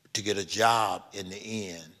to get a job in the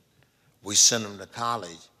end. We send them to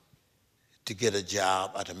college to get a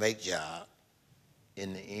job or to make job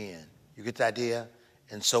in the end. You get the idea?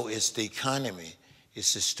 And so it's the economy.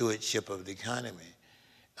 It's the stewardship of the economy.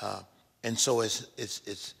 And so and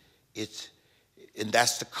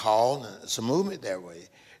that's the call, and it's a movement that way.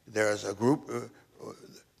 There's a group,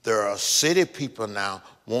 there are city people now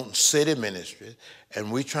wanting city ministry,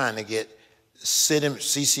 and we're trying to get city,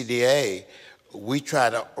 CCDA, we try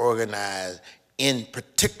to organize in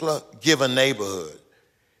particular given neighborhood.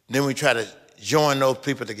 Then we try to join those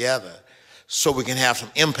people together so we can have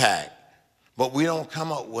some impact. But we don't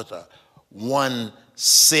come up with a one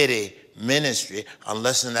city ministry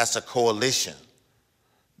unless that's a coalition.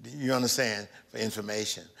 You understand? For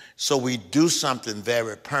information. So we do something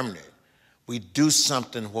very permanent. We do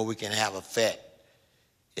something where we can have effect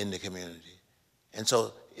in the community. And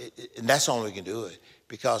so and that's the only way we can do it.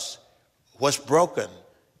 Because what's broken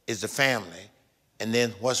is the family. And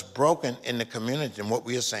then what's broken in the community, and what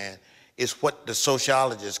we are saying, is what the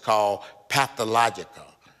sociologists call pathological.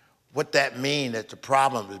 What that means is the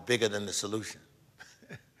problem is bigger than the solution.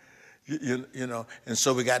 you know, and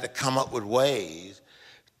so we got to come up with ways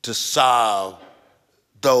to solve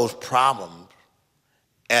those problems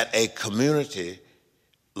at a community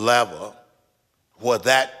level where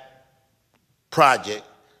that project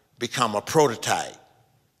become a prototype.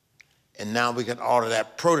 And now we can order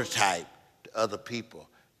that prototype to other people.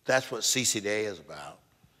 That's what CCDA is about.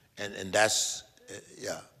 And that's,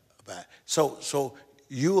 about. So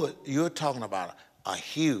you're talking about a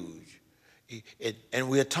huge, and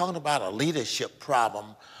we're talking about a leadership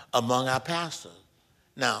problem among our pastors.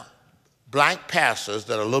 Now, black pastors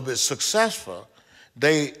that are a little bit successful,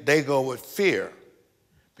 they go with fear,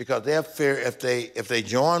 because they have fear if they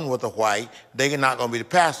join with a white, they're not going to be the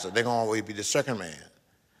pastor. They're going to always be the second man.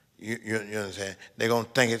 You understand? They're going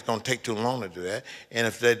to think it's going to take too long to do that. And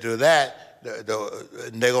if they do that, they're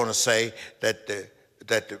going to say that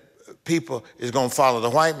the people is going to follow the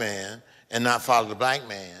white man and not follow the black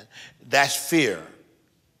man. That's fear.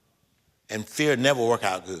 And fear never work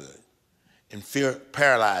out good. And fear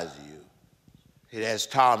paralyzes you. It has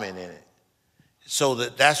torment in it. So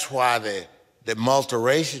that's why the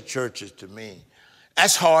multiracial churches, to me,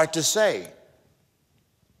 that's hard to say.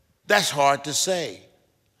 That's hard to say.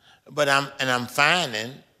 But I'm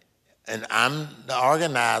finding, and I'm the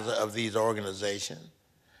organizer of these organizations,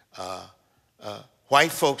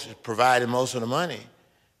 white folks are providing most of the money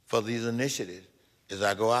for these initiatives as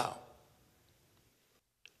I go out.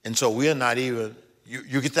 And so we're not even,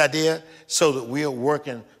 you get the idea? So that we are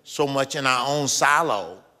working so much in our own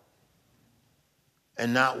silo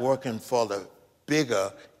and not working for the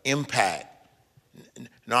bigger impact.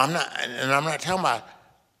 No, I'm not talking about,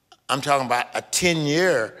 I'm talking about a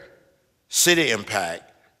 10-year city impact.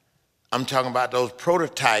 I'm talking about those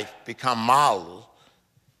prototypes become models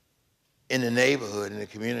in the neighborhood, in the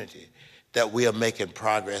community, that we are making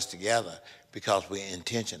progress together because we're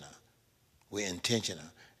intentional. We're intentional.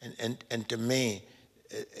 And to me,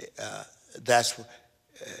 that's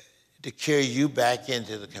to carry you back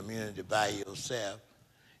into the community by yourself.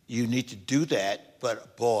 You need to do that,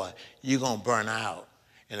 but boy, you're going to burn out.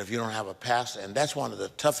 And if you don't have a pastor, and that's one of the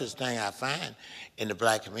toughest things I find in the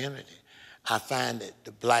black community. I find that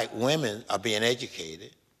the black women are being educated.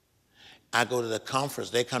 I go to the conference,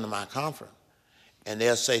 they come to my conference, and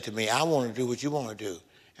they'll say to me, I want to do what you want to do.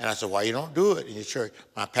 And I said, why you don't do it in your church?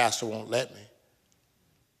 My pastor won't let me.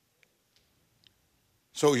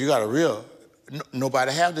 So you got a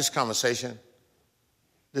nobody have this conversation.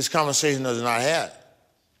 This conversation is not had.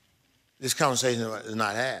 This conversation is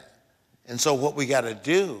not had. And so what we got to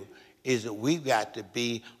do is that we've got to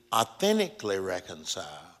be authentically reconciled.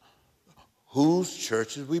 Whose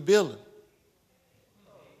church is we building?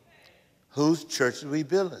 Whose church is we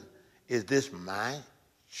building? Is this my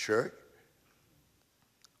church?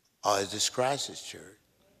 Or is this Christ's church?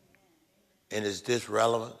 And is this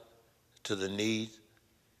relevant to the needs?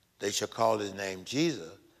 They shall call his name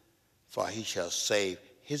Jesus, for he shall save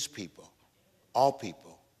his people, all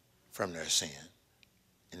people, from their sin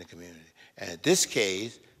in the community. And in this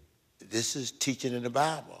case, this is teaching in the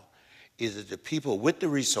Bible, is that the people with the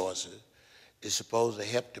resources is supposed to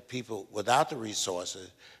help the people without the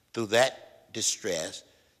resources through that distress,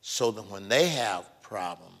 so that when they have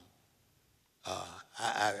problems,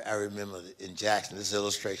 I remember in Jackson, this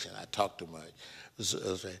illustration, I talk too much,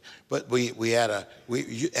 but we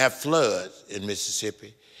have floods in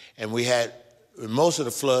Mississippi, and we had, most of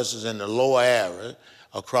the floods is in the lower area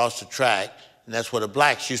across the track, and that's where the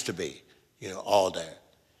blacks used to be, all there.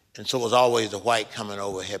 And so it was always the white coming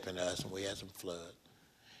over helping us, and we had some floods.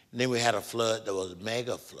 And then we had a flood that was a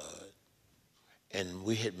mega flood, and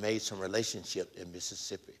we had made some relationship in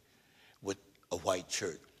Mississippi with a white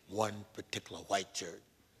church, one particular white church.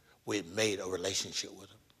 We had made a relationship with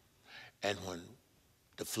them. And when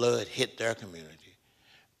the flood hit their community,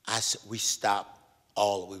 we stopped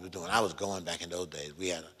all that we were doing. I was going back in those days. We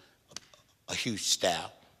had a huge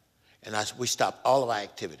staff. And we stopped all of our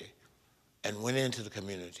activity and went into the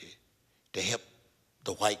community to help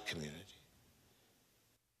the white community.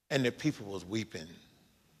 And the people was weeping.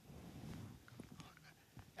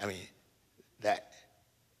 I mean, that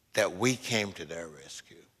we came to their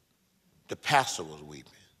rescue. The pastor was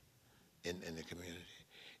weeping in the community.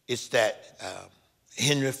 It's that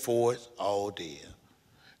Henry Ford's idea.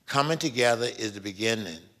 Coming together is the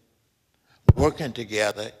beginning. Working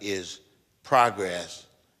together is progress.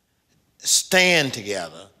 Staying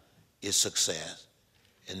together is success.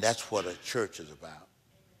 And that's what a church is about.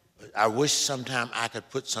 I wish sometime I could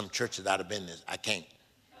put some churches out of business. I can't.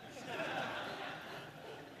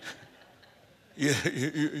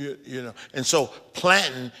 You know. And so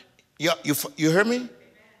planting, you hear me?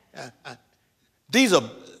 These are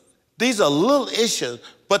little issues,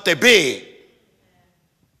 but they're big.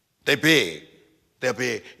 They're big. They're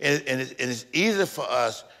big. And it's easy for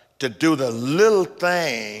us to do the little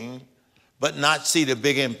thing, but not see the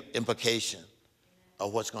big implication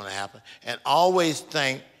of what's going to happen. And always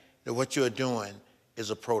think that what you're doing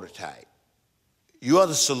is a prototype. You are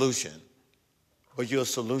the solution, but you're a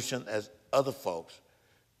solution as other folks,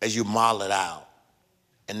 as you model it out,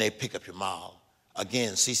 and they pick up your model.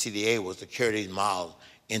 Again, CCDA was to carry these models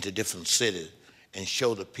into different cities and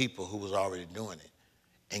show the people who was already doing it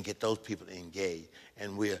and get those people engaged.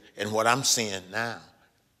 And what I'm seeing now,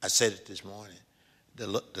 I said it this morning,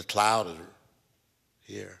 the cloud is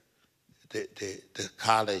here. The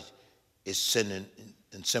college is sending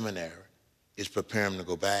in seminary, is preparing to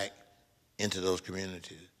go back into those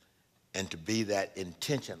communities and to be that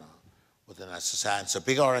intentional within our society. It's a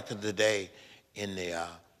big article today in the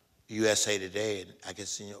USA Today, and I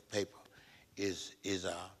guess in your paper, it's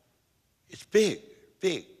big.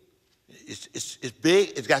 It's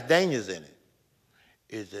big, it's got dangers in it.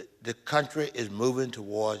 Is that the country is moving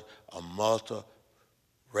towards a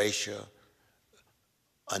multi-racial,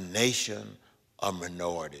 a nation of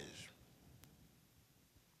minorities.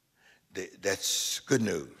 That's good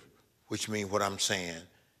news, which means what I'm saying,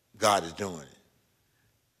 God is doing it.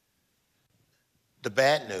 The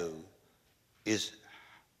bad news is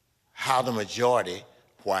how the majority,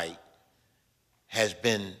 white, has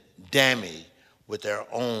been damaged with their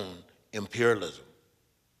own imperialism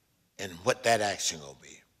and what that action will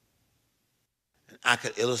be. And I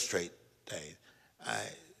could illustrate things.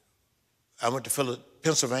 I went to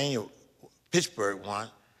Pennsylvania, Pittsburgh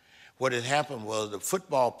once. What had happened was the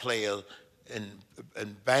football players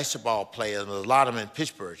and basketball players, and a lot of them in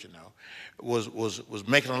Pittsburgh, you know, was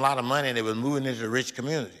making a lot of money, and they were moving into the rich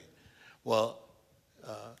community. Well,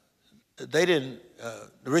 they didn't.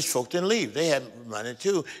 The rich folk didn't leave. They had money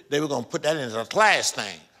too. They were going to put that into a class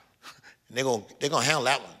thing, and they're going to handle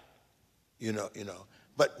that one, you know.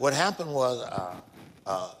 But what happened was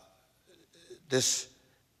this.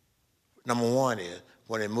 Number one is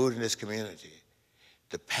when they moved in this community,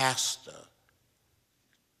 the pastor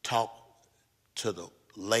talked to the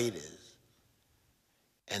ladies,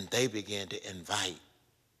 and they began to invite,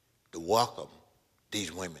 to welcome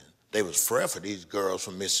these women. They was afraid for these girls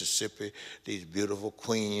from Mississippi, these beautiful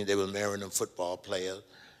queens. They were marrying them football players,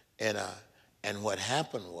 and what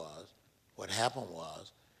happened was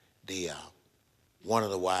the one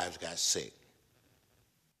of the wives got sick,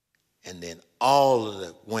 and then all of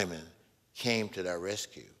the women came to their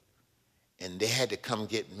rescue, and they had to come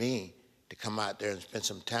get me to come out there and spend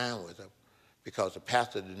some time with them, because the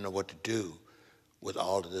pastor didn't know what to do with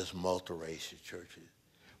all of this multiracial churches.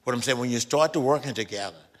 What I'm saying, when you start to working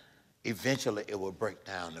together, eventually it will break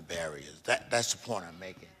down the barriers. That's the point I'm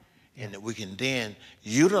making, and that we can then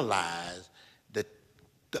utilize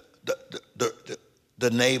the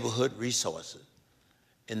neighborhood resources,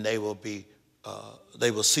 and they will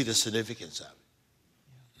see the significance of it.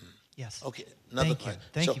 Yes. Okay, another question.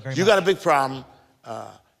 Thank you very much. You got a big problem.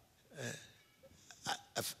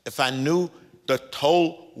 If I knew the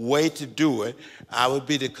total way to do it, I would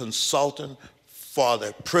be the consultant for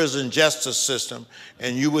the prison justice system,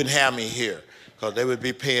 and you wouldn't have me here, because they would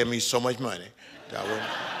be paying me so much money. That I wouldn't.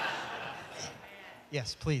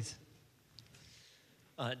 Yes, please.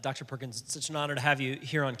 Dr. Perkins, it's such an honor to have you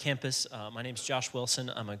here on campus. My name's Josh Wilson.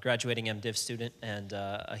 I'm a graduating MDiv student and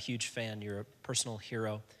a huge fan. You're a personal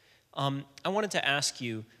hero. I wanted to ask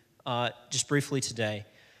you, just briefly today,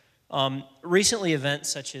 recently events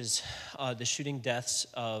such as the shooting deaths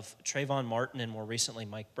of Trayvon Martin and more recently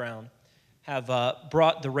Mike Brown have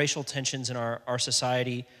brought the racial tensions in our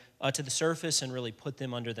society to the surface and really put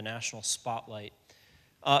them under the national spotlight.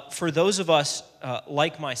 For those of us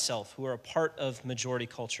like myself who are a part of majority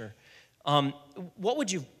culture,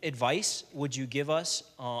 what advice would you give us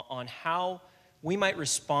on how we might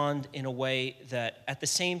respond in a way that at the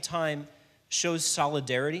same time shows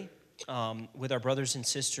solidarity with our brothers and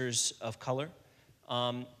sisters of color,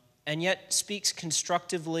 and yet speaks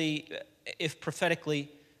constructively, if prophetically,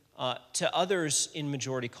 to others in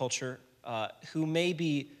majority culture who may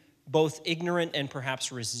be both ignorant and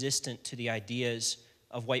perhaps resistant to the ideas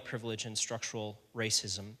of white privilege and structural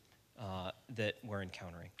racism that we're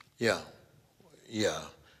encountering? Yeah.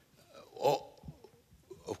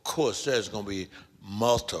 Of course, there's going to be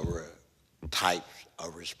multiple types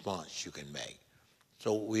of response you can make.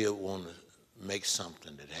 So we want to make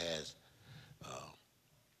something that has.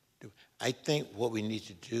 I think what we need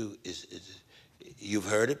to do is you've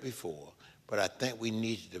heard it before, but I think we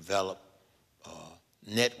need to develop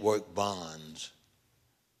network bonds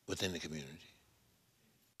within the community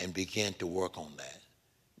and begin to work on that.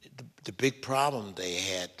 The big problem they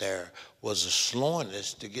had there was a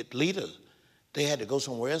slowness to get leaders. They had to go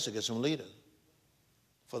somewhere else to get some leaders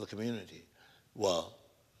for the community. Well,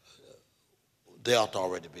 they ought to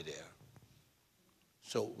already be there.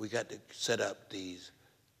 So we got to set up these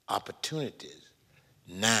opportunities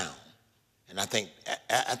now. And I think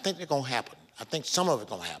they're going to happen. I think some of it's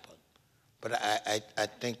going to happen. But I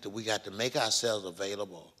think that we got to make ourselves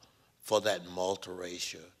available for that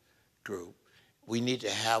multiracial group. We need to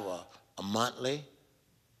have a monthly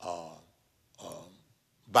or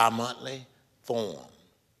bi-monthly forum.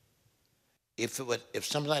 If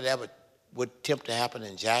something like that would attempt to happen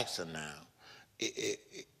in Jackson now,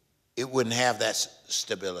 it wouldn't have that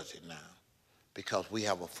stability now, because we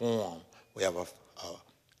have a forum. We have a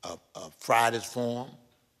Friday's forum,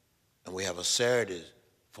 and we have a Saturday's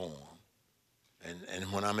forum.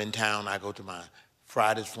 And when I'm in town, I go to my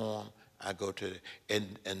Friday's forum. I go to,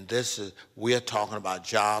 and this is, we are talking about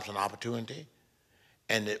jobs and opportunity,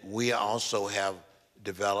 and that we also have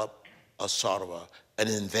developed a sort of an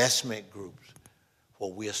investment group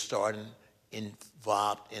where we are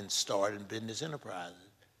involved in starting business enterprises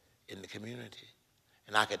in the community.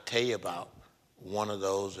 And I could tell you about one of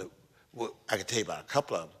those, I could tell you about a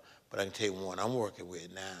couple of them, but I can tell you one I'm working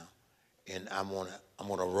with now, and I'm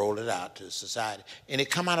gonna roll it out to society. And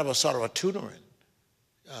it come out of a sort of a tutoring.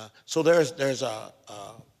 So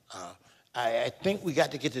I think we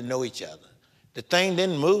got to get to know each other. The thing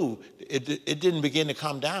didn't move. It didn't begin to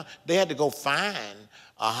come down. They had to go find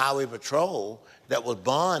a highway patrol that was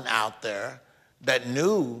born out there that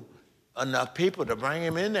knew enough people to bring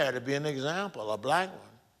him in there to be an example, a black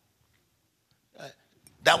one.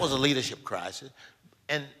 That was a leadership crisis.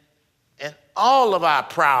 And all of our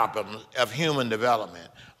problems of human development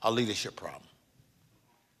are leadership problems.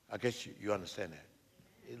 I guess you understand that.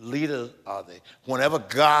 Leaders are they. Whenever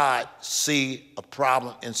God sees a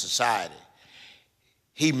problem in society,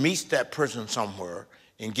 he meets that person somewhere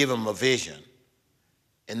and give him a vision.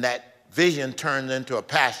 And that vision turns into a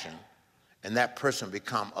passion, and that person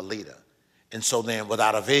become a leader. And so then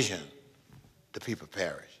without a vision, the people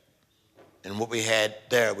perish. And what we had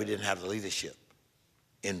there, we didn't have the leadership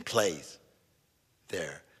in place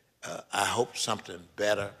there. I hope something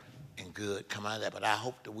better and good come out of that, but I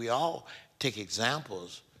hope that we all take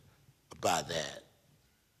examples by that.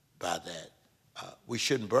 We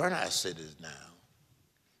shouldn't burn our cities now.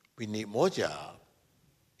 We need more jobs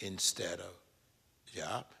instead of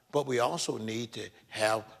jobs, but we also need to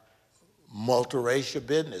have multiracial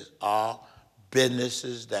business, all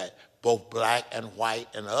businesses that both black and white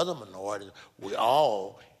and other minorities, we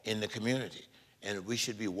all in the community. And we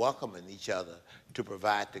should be welcoming each other to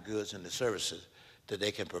provide the goods and the services that they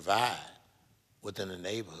can provide within the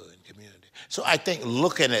neighborhood and community. So I think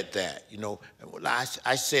looking at that,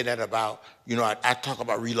 I say that about, I talk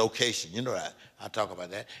about relocation, I talk about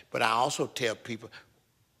that, but I also tell people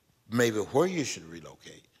maybe where you should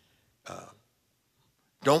relocate.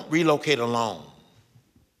 Don't relocate alone.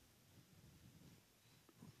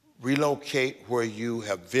 Relocate where you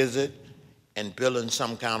have visited and building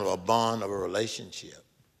some kind of a bond of a relationship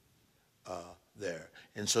there.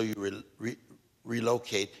 And so you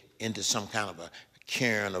relocate into some kind of a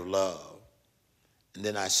caring of love. And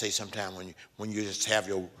then I say sometimes when you just have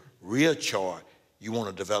your real chart, you want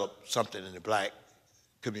to develop something in the black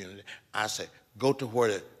community, I say go to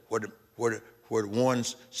where the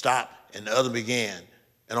ones stop and the other began,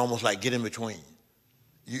 and almost like get in between.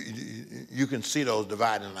 You can see those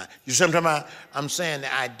dividing lines. You see what I'm talking about? I'm saying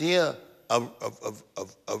the idea of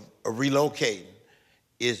relocating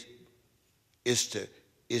is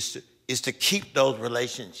to keep those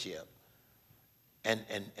relationships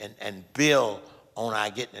and build on our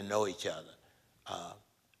getting to know each other.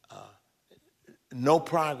 No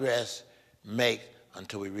progress makes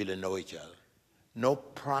until we really know each other. No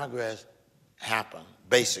progress happens,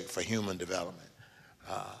 basic for human development,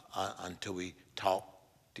 until we talk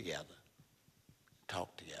together.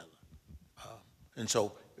 And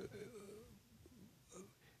so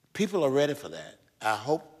people are ready for that. I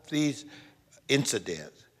hope these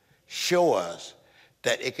incidents show us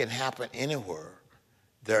that it can happen anywhere.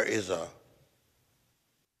 There is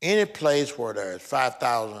any place where there is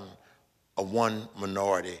 5,000 of one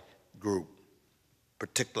minority group,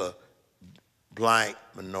 particular black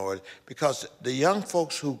minority, because the young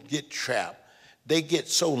folks who get trapped, they get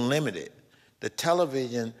so limited. The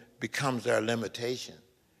television becomes their limitation,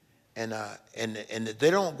 and they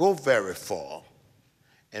don't go very far.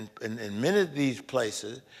 And in many of these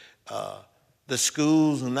places, the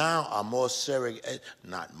schools now are more segregated,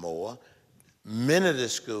 not more. Many of the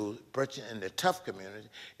schools, in the tough community,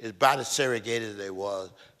 is about as segregated as they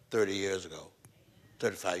was 30 years ago,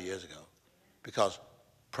 35 years ago, because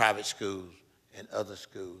private schools and other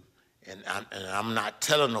schools, and I'm not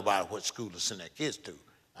telling nobody what school to send their kids to.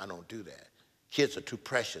 I don't do that. Kids are too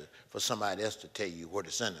precious for somebody else to tell you where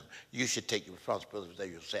to send them. You should take your responsibility for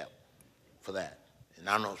yourself for that. And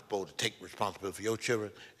I'm not supposed to take responsibility for your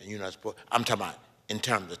children, and you're not supposed, I'm talking about in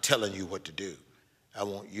terms of telling you what to do. I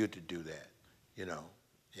want you to do that,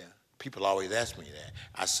 yeah. People always ask me that.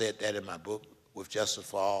 I said that in my book, With Justice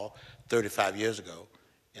for All, 35 years ago,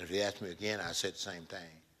 and if they ask me again, I said the same thing.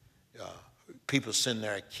 People send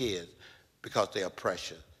their kids because they are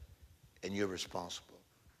precious, and you're responsible.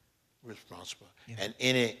 Yeah. And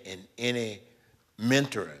in any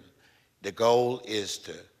mentoring, the goal is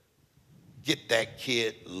to get that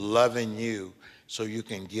kid loving you so you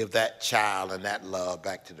can give that child and that love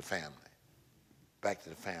back to the family.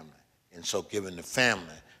 And so giving the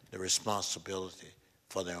family the responsibility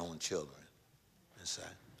for their own children.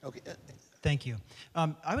 Okay. Thank you.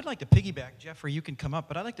 I would like to piggyback, Jeffrey, you can come up,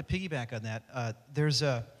 but I'd like to piggyback on that.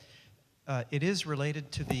 It is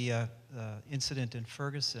related to the incident in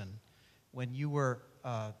Ferguson when you were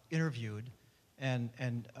interviewed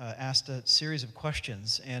and asked a series of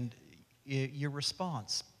questions, and your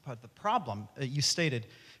response, the problem, you stated,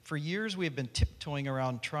 for years we have been tiptoeing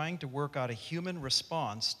around trying to work out a human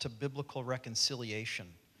response to biblical reconciliation.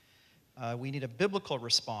 We need a biblical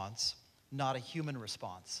response, not a human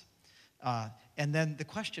response. And then the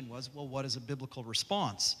question was, well, what is a biblical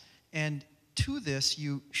response? And to this,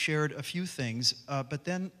 you shared a few things, but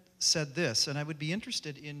then said this, and I would be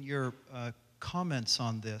interested in your comments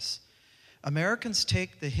on this. Americans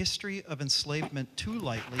take the history of enslavement too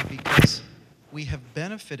lightly because we have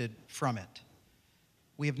benefited from it.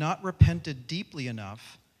 We have not repented deeply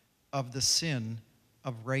enough of the sin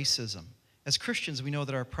of racism. As Christians, we know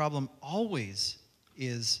that our problem always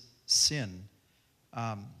is sin.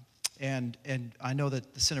 And I know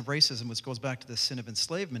that the sin of racism, which goes back to the sin of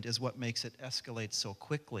enslavement, is what makes it escalate so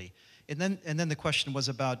quickly. And then the question was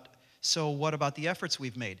about, so what about the efforts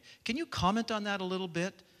we've made? Can you comment on that a little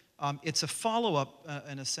bit? It's a follow-up,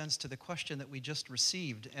 in a sense, to the question that we just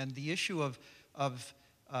received, and the issue of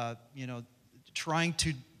trying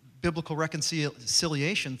to biblical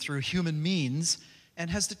reconciliation through human means, and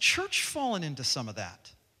has the church fallen into some of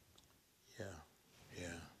that?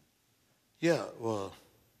 Yeah, well,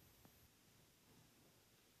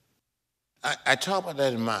 I talk about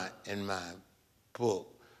that in my book,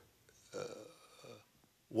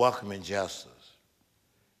 Welcoming Justice.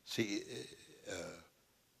 See,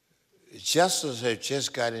 justice has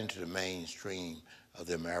just got into the mainstream of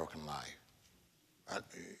the American life.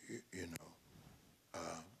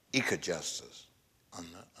 Eco-justice on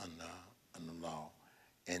the law,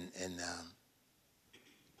 and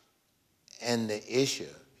the issue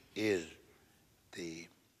is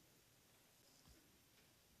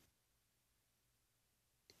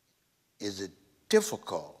is it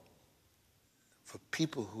difficult for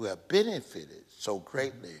people who have benefited so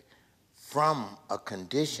greatly from a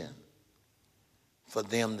condition for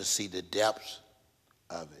them to see the depths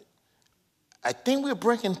of it. I think we're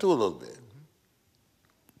breaking through a little bit.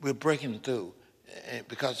 We're breaking through,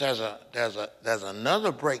 because there's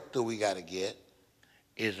another breakthrough we got to get.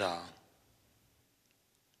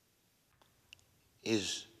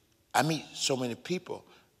 I meet so many people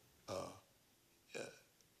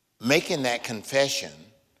making that confession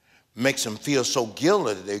makes them feel so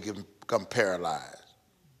guilty that they become paralyzed.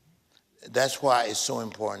 That's why it's so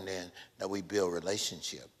important then that we build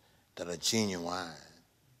relationships that are genuine,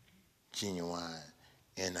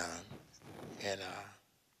 and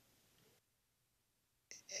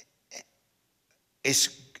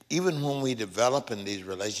it's even when we develop in these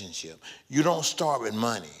relationships, you don't start with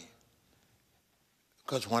money.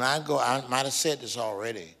 Because when I might have said this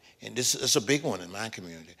already, and this is a big one in my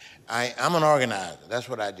community. I'm an organizer. That's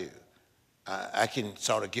what I do. I can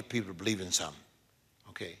sort of get people to believe in something,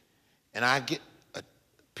 okay? And I get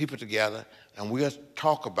people together, and we'll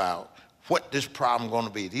talk about what this problem is going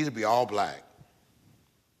to be. These will be all black.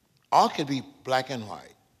 All could be black and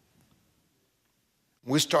white.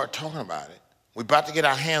 We start talking about it. We're about to get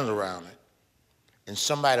our hands around it, and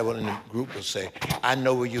somebody in the group will say, I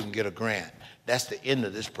know where you can get a grant. That's the end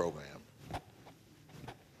of this program.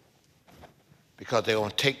 Because they're going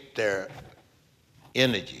to take their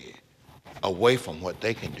energy away from what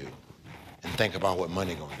they can do and think about what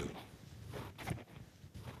money going to do.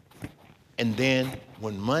 And then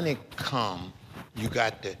when money comes,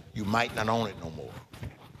 you might not own it no more.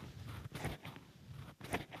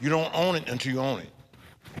 You don't own it until you own it.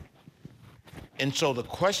 And so the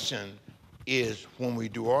question is, when we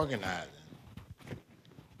do organizing,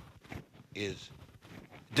 is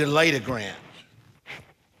delay the grants.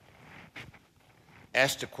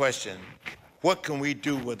 Ask the question, what can we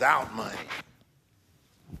do without money?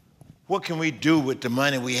 What can we do with the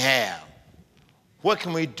money we have? What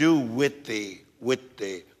can we do with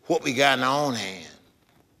what we got in our own hand?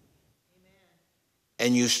 Amen.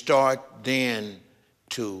 And you start then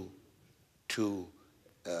to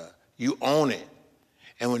you own it.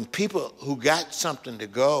 And when people who got something to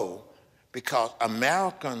go, because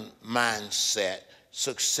American mindset,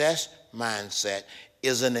 success mindset,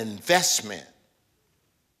 is an investment.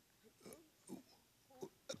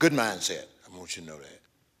 A good mindset, I want you to know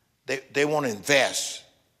that. They want to invest.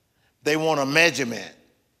 They want a measurement.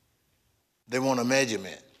 They want a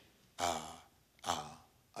measurement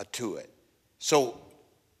to it. So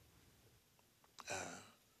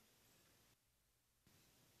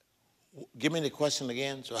give me the question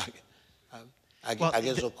again, so I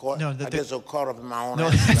get so caught up in my own No,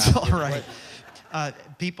 answer. that's all right.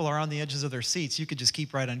 People are on the edges of their seats. You could just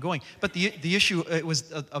keep right on going. But the issue it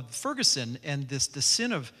was of Ferguson and the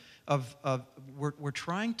sin of we're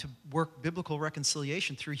trying to work biblical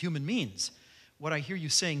reconciliation through human means. What I hear you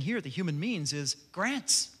saying here, the human means is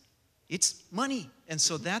grants. It's money. And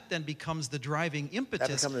so that then becomes the driving impetus.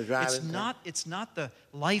 That becomes the driving it's not the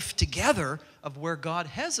life together of where God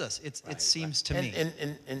has us. It seems to me.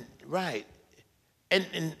 Right.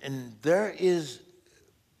 And there is,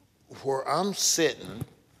 where I'm sitting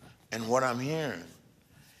and what I'm hearing,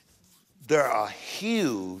 there are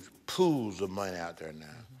huge pools of money out there now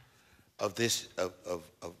of this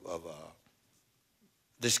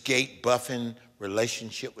this gate buffing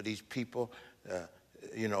relationship with these people,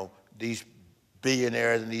 these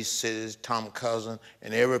billionaires in these cities, Tom Cousin,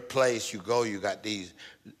 and every place you go, you got these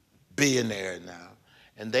billionaires now.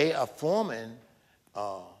 And they are forming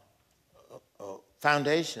a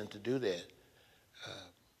foundation to do that.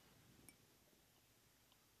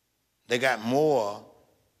 They got more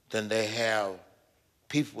than they have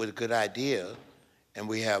people with good ideas, and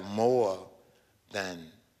we have more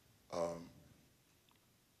than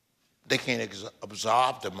they can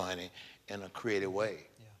absorb the money in a creative way.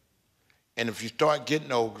 Yeah. And if you start getting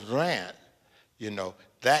those grants, you know,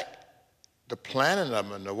 that the planning of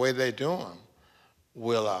them and the way they do them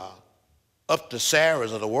will up the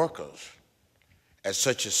salaries of the workers at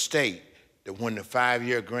such a state that when the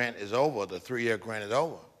 5-year grant is over, the 3-year grant is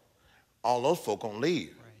over, all those folk gonna leave,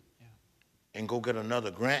 right, yeah, and go get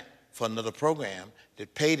another grant for another program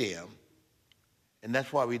that pay them. And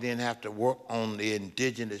that's why we didn't have to work on the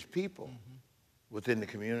indigenous people within the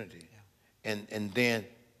community. Yeah. And then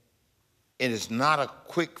it is not a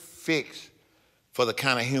quick fix for the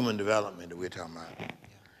kind of human development that we're talking about. Yeah.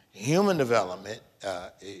 Human development,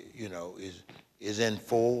 you know, is in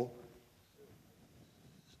 4,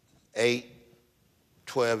 8,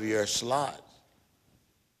 12-year slots.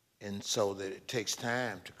 And so that it takes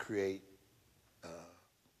time to create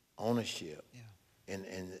ownership. Yeah.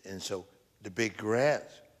 And so the big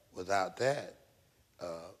grants, without that,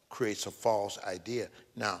 creates a false idea.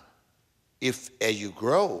 Now, if as you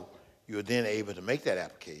grow, you're then able to make that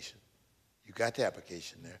application. You got the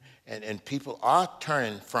application there. And people are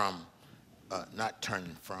turning from, not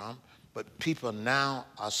turning from, but people now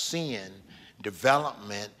are seeing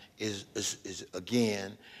development is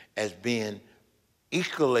again, as being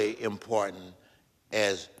equally important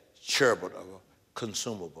as charitable or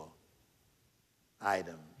consumable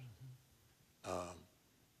items.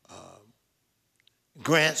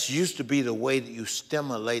 Grants used to be the way that you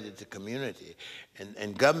stimulated the community,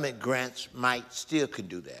 and government grants might still can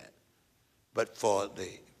do that. But for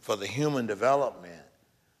the human development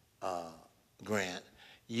grant,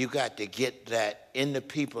 you got to get that in the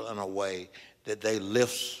people in a way that they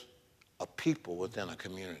lifts a people within a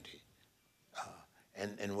community.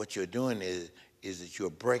 And what you're doing is that you're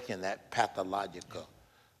breaking that pathological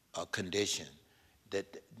condition,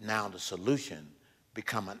 that now the solution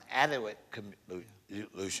become an adequate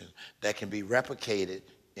solution that can be replicated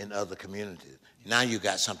in other communities. Now you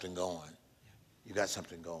got something going. You got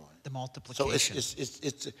something going. The multiplication.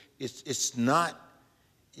 So it's not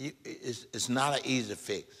an easy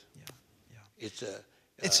fix. Yeah.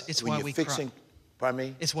 It's why we cry. Pardon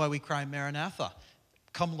me? It's why we cry Maranatha,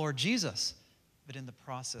 come Lord Jesus. But in the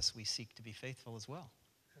process, we seek to be faithful as well.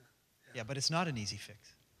 Yeah, but it's not an easy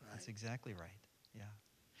fix. Right. That's exactly right. Yeah.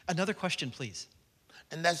 Another question, please.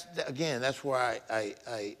 And that's why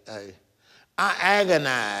I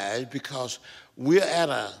agonize, because we're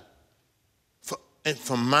at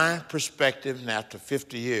from my perspective, and after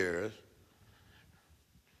 50 years,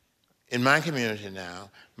 in my community now,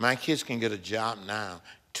 my kids can get a job now,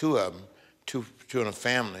 2 of them, two in a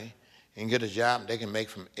family, and get a job they can make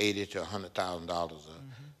from $80,000 to $100,000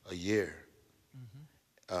 a year.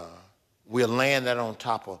 We're laying that on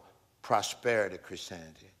top of prosperity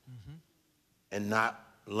Christianity, and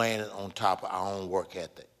not laying it on top of our own work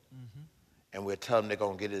ethic. And we're telling them they're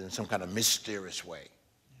going to get it in some kind of mysterious way.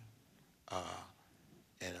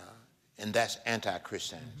 And that's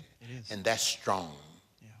anti-Christianity. And that's strong.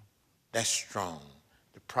 Yeah. That's strong.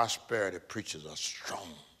 The prosperity preachers are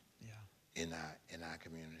strong. In our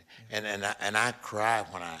community, yeah. and I cried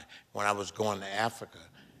when I was going to Africa,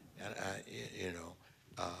 and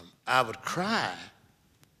I would cry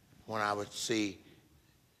when I would see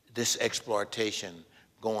this exploitation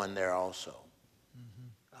going there also.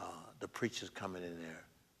 The preachers coming in there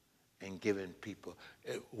and giving people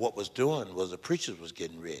what was doing was the preachers was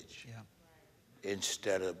getting rich, yeah,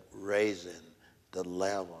 instead of raising the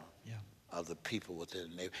level, yeah, of the people within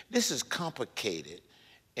the neighborhood. This is complicated.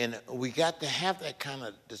 And we got to have that kind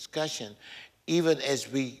of discussion even as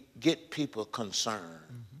we get people concerned.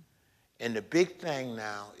 And the big thing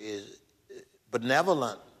now is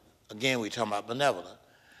benevolent. Again, we're talking about benevolent.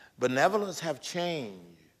 Benevolence have changed.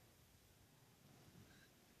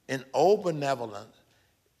 In old benevolence,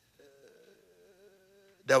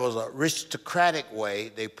 there was a aristocratic way.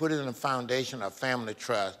 They put it in a foundation of family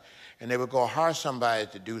trust, and they would go hire somebody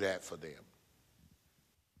to do that for them.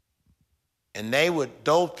 And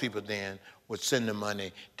those people then would send the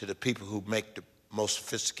money to the people who make the most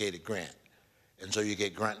sophisticated grant. And so you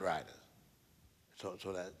get grant writers. So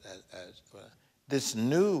that's this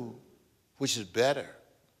new, which is better,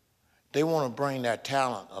 they want to bring their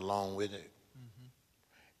talent along with it.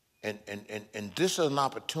 And this is an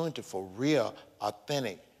opportunity for real,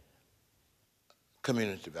 authentic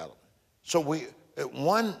community development. So we, in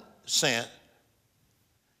one sense,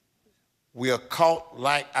 we are caught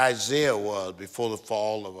like Isaiah was before the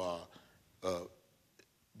fall of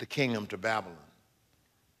the kingdom to Babylon.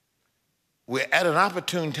 We're at an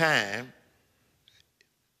opportune time.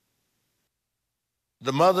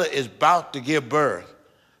 The mother is about to give birth,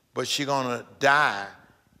 but she's going to die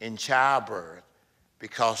in childbirth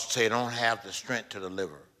because they don't have the strength to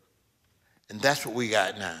deliver. And that's what we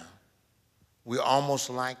got now. We're almost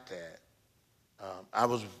like that. I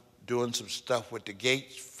was doing some stuff with the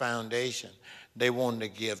Gates Foundation. They wanted to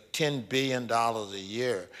give $10 billion a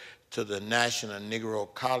year to the National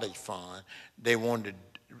Negro College Fund. They wanted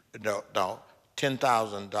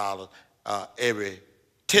 $10,000 every,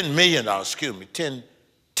 $10 million, excuse me, 10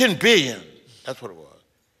 billion, that's what it was.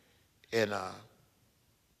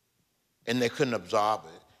 And they couldn't absorb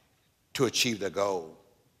it to achieve their goal.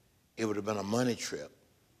 It would have been a money trip,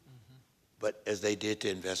 but as they did the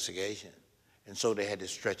investigation. And so they had to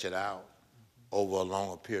stretch it out over a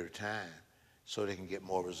longer period of time so they can get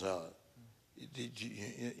more results in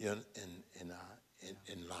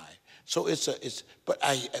life. So but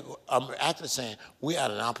I'm actually saying we're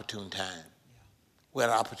at an opportune time. We're at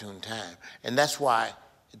an opportune time. And that's why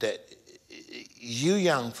that you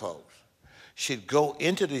young folks should go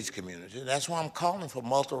into these communities. That's why I'm calling for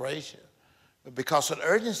multiracial, because of the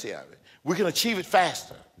urgency of it. We can achieve it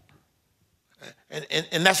faster.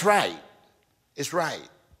 And that's right. It's right.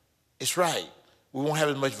 It's right. We won't have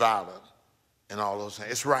as much violence and all those things.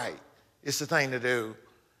 It's right. It's the thing to do,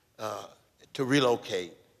 to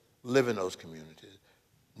relocate, live in those communities,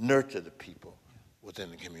 nurture the people within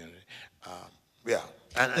the community. Yeah.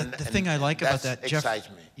 The thing I like about that, Jeff, excites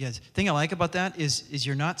me. Yes, the thing I like about that is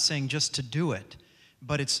you're not saying just to do it,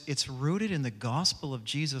 but it's rooted in the gospel of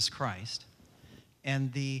Jesus Christ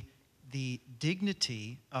and the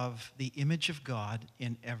dignity of the image of God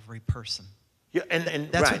in every person. Yeah, and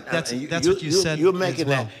that's right. That's what you said. You're making as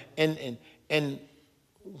well. that, and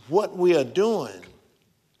what we are doing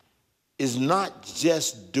is not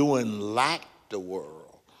just doing like the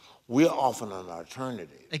world. We're offering an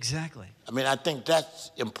alternative. Exactly. I mean, I think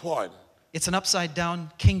that's important. It's an upside down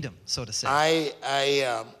kingdom, so to say. I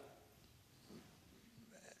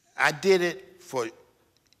did it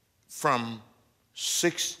from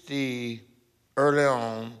 60 early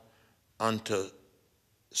on until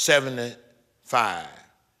 75,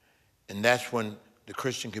 and that's when the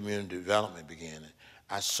Christian community development began.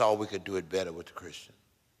 I saw we could do it better with the Christian.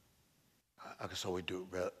 I saw we do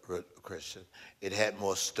it with Christian. It had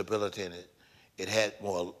more stability in it. It had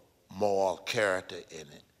more moral character in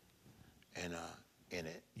it,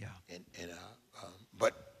 Yeah.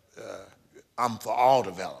 But I'm for all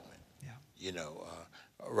development. Yeah. You know,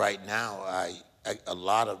 right now, a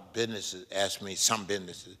lot of businesses ask me, some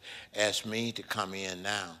businesses ask me to come in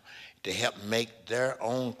now to help make their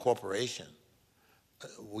own corporation,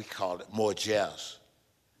 we call it more just,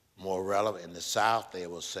 more relevant. In the South, they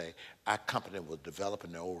will say, our company was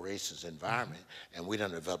developing the old racist environment, and we done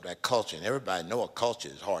developed that culture. And everybody know a culture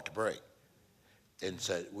is hard to break. And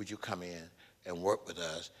said, would you come in and work with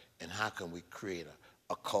us, and how can we create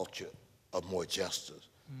a culture of more justice?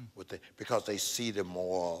 Because they see the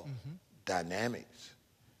moral dynamics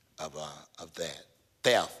of that.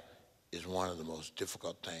 Theft is one of the most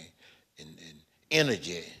difficult things in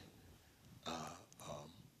energy.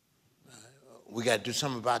 We got to do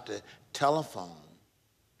something about the telephone.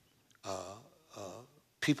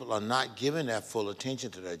 People are not giving that full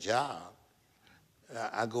attention to their job.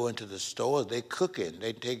 I go into the stores, they cooking,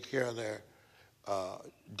 they take care of their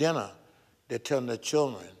dinner, they're telling their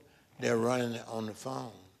children, they're running it on the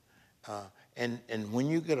phone. And when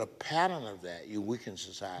you get a pattern of that, you weaken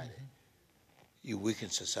society. You weaken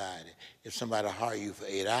society. If somebody hire you for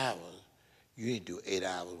 8 hours, you need to do 8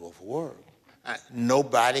 hours worth of work.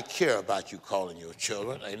 Nobody care about you calling your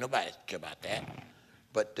children. Ain't nobody care about that.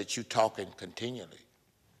 But that you talking continually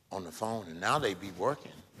on the phone, and now they be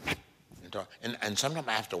working. And sometimes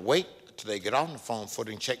I have to wait till they get on the phone before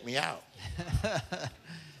they can check me out.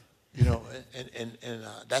 You know, and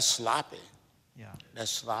that's sloppy. Yeah.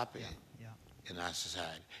 That's sloppy. Yeah. In our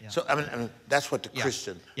society. Yeah. So I mean, that's what the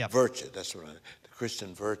Christian Yep. virtue. That's what the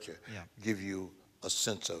Christian virtue Yeah. give you a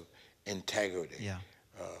sense of integrity. Yeah.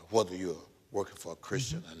 Whether you're working for a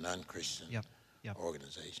Christian or non-Christian Yep.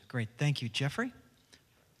 organization. Great. Thank you, Jeffrey.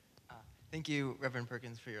 Thank you, Reverend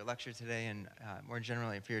Perkins, for your lecture today, and more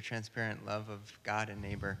generally for your transparent love of God and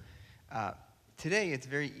neighbor. Today, it's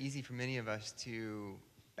very easy for many of us to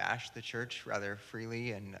bash the church rather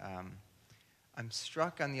freely, and I'm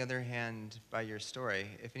struck, on the other hand, by your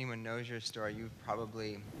story. If anyone knows your story, you've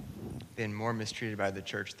probably been more mistreated by the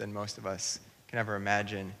church than most of us can ever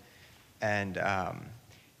imagine. And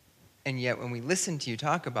yet when we listen to you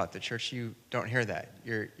talk about the church, you don't hear that.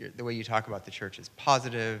 The way you talk about the church is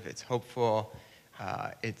positive, it's hopeful,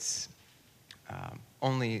 it's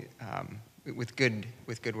only with good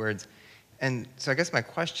words. And so I guess my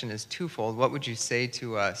question is twofold. What would you say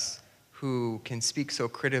to us who can speak so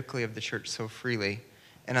critically of the church so freely?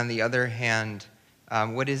 And on the other hand,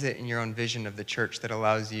 what is it in your own vision of the church that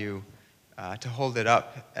allows you to hold it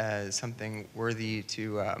up as something worthy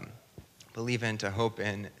to believe in, to hope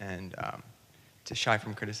in, and to shy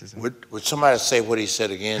from criticism? Would somebody say what he said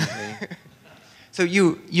again? So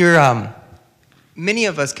many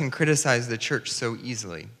of us can criticize the church so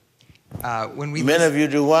easily. Many of you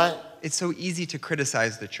do what? It's so easy to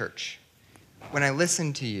criticize the church. When I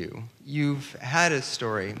listen to you, you've had a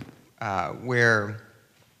story where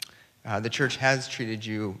the church has treated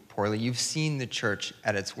you poorly. You've seen the church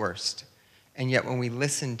at its worst. And yet when we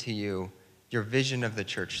listen to you, your vision of the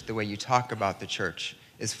church, the way you talk about the church,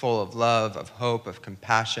 is full of love, of hope, of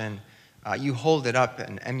compassion. You hold it up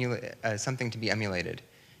and emulate as something to be emulated.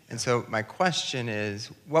 And so my question is,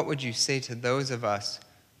 what would you say to those of us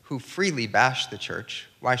who freely bash the church?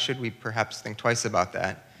 Why should we perhaps think twice about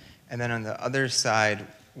that? And then on the other side,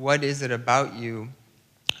 what is it about you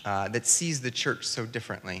that sees the church so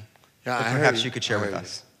differently? Yeah, that perhaps you could share with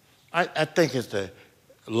us. I think it's the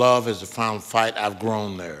love is the final fight. I've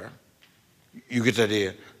grown there. You get that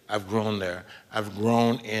idea? I've grown there. I've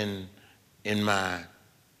grown in my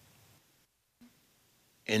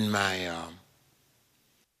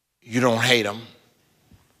you don't hate them,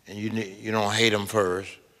 and you don't hate them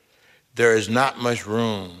first. There is not much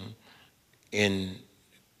room in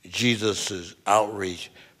Jesus'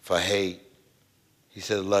 outreach for hate. He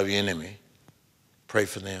said, love your enemy, pray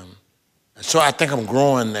for them. So I think I'm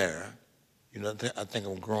growing there. You know, I think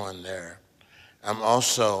I'm growing there. I'm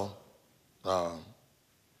also,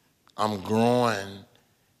 I'm growing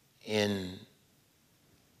in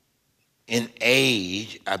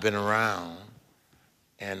age. I've been around,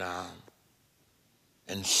 and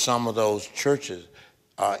some of those churches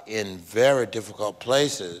are in very difficult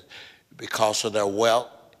places because of their wealth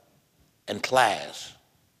and class.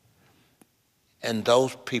 And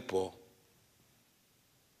those people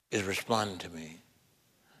is responding to me.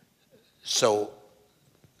 So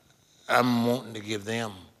I'm wanting to give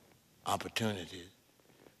them opportunities.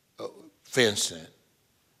 For instance,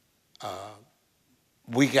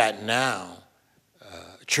 we got now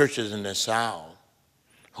churches in the South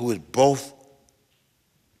who is both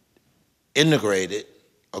integrated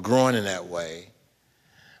or growing in that way,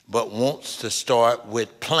 but wants to start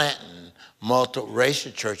with planting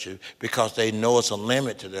multiracial churches because they know it's a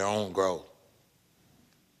limit to their own growth.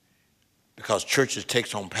 Because churches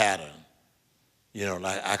takes on pattern. You know,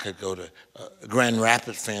 like I could go to Grand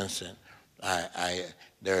Rapids, for instance.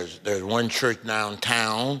 There's one church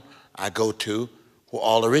downtown I go to where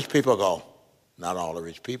all the rich people go. Not all the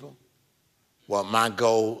rich people. Well, my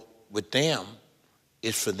goal with them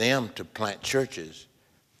is for them to plant churches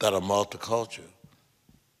that are multicultural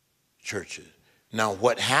churches. Now,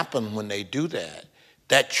 what happened when they do that,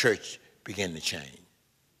 that church began to change.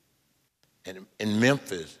 And in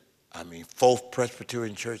Memphis, I mean, Fourth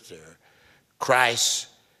Presbyterian Church there, Christ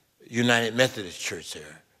United Methodist Church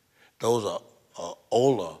there. Those are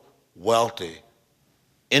older, wealthy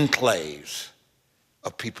enclaves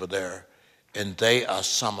of people there, and they are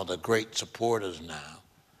some of the great supporters now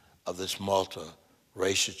of this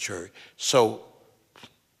multiracial church. So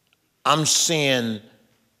I'm seeing,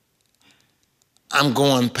 I'm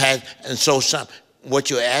going past, and so what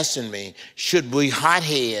you're asking me, should we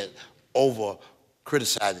hothead over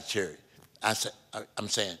criticize the church? I'm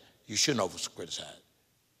saying you shouldn't over criticize.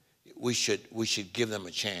 We should give them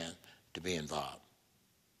a chance to be involved.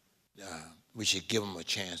 We should give them a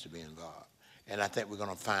chance to be involved, and I think we're going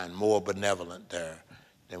to find more benevolent there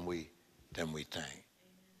than we think.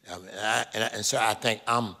 And so I think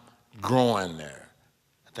I'm growing there.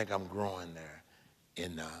 I think I'm growing there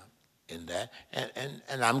in that,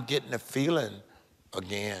 and I'm getting a feeling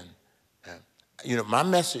again. You know, my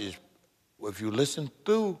message, if you listen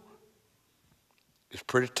through, it's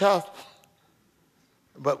pretty tough,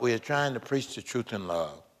 but we're trying to preach the truth in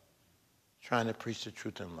love. Trying to preach the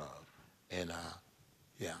truth in love, and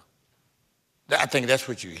yeah, I think that's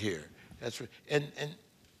what you hear. That's what, and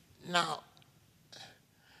now,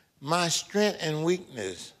 my strength and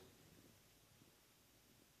weakness.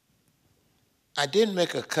 I didn't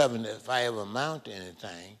make a covenant if I ever amount to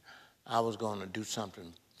anything, I was going to do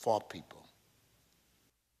something for people.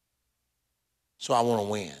 So I want to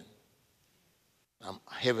win. I'm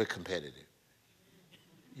heavily competitive.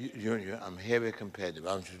 I'm heavily competitive.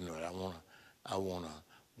 I want you to know that. I want to I want to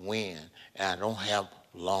win, and I don't have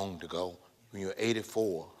long to go. When you're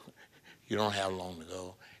 84, you don't have long to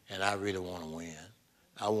go, and I really want to win.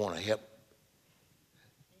 I want to help.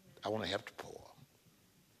 I want to help the poor.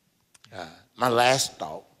 My last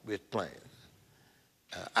thought with playing.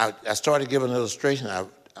 I started giving an illustration.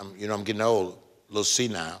 I'm getting old, a little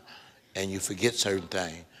senile, and you forget certain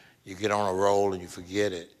things. You get on a roll and you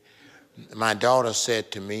forget it. My daughter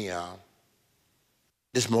said to me,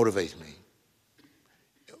 this motivates me.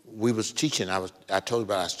 We was teaching. I told you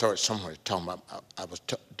about I started somewhere talking about. I was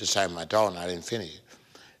deciding my daughter, and I didn't finish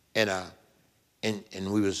it.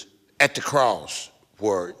 And we was at the cross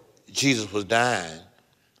where Jesus was dying,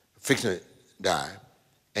 fixing to die,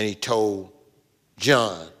 and he told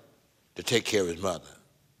John to take care of his mother.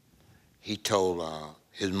 He told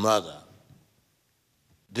his mother,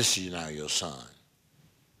 "This is now your son."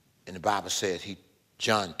 And the Bible says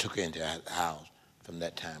John took her into the house from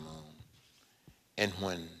that time on. And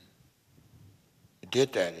when he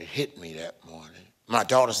did that, it hit me that morning. My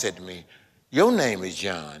daughter said to me, "Your name is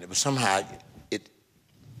John." It was somehow,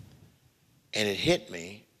 and it hit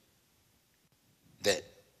me that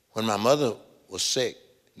when my mother was sick,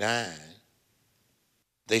 dying,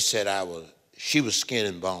 they said she was skin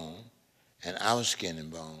and bone, and I was skin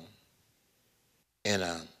and bone. And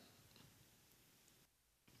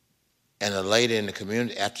a lady in the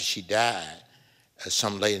community, after she died,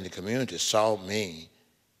 some lady in the community saw me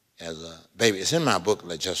as a baby. It's in my book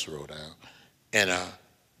that I just wrote out.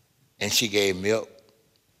 And she gave milk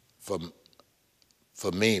for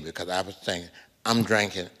me because I was thinking, I'm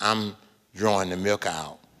drawing the milk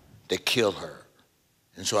out that killed her.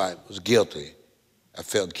 And so I was guilty. I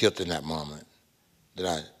felt guilty in that moment that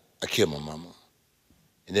I killed my mama.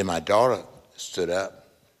 And then my daughter stood up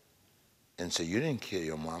and said, "You didn't kill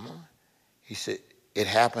your mama." He said, "It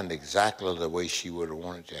happened exactly the way she would have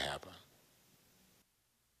wanted it to happen."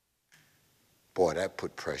 Boy, that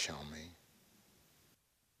put pressure on me.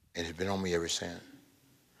 And it's been on me ever since.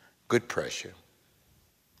 Good pressure.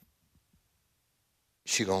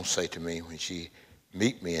 She gonna say to me when she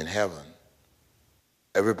meet me in heaven,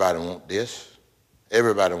 everybody want this.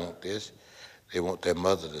 Everybody want this. They want their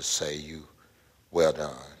mother to say, "You well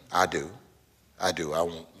done." I do. I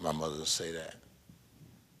want my mother to say that.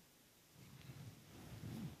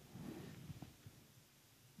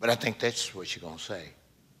 But I think that's what she's going to say.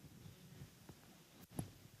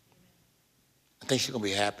 I think she's going to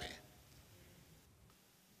be happy.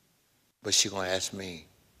 But she's going to ask me,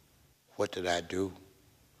 what did I do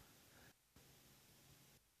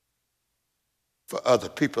for other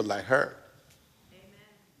people like her? Amen.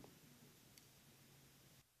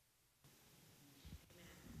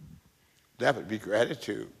 That would be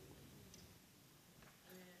gratitude.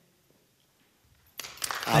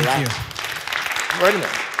 Thank you. Wait a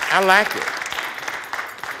minute. I like it.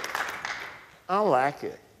 I like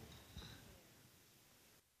it.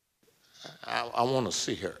 I want to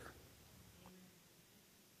see her.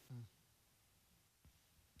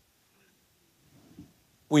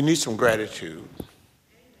 We need some gratitude.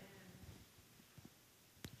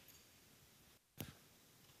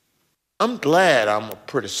 I'm glad I'm a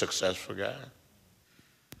pretty successful guy.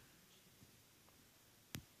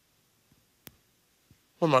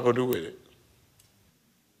 What am I going to do with it?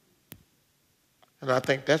 And I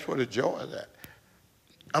think that's where the joy is at.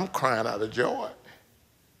 I'm crying out of joy.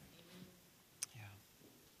 Yeah.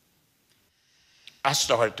 I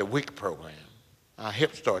started the WIC program. I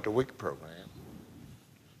helped start the WIC program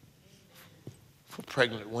for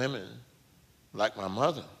pregnant women like my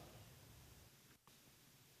mother.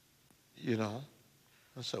 You know,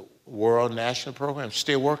 it's a world national program.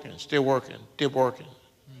 Still working.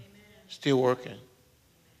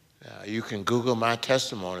 You can Google my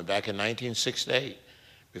testimony back in 1968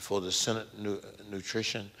 before the Senate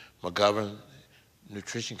McGovern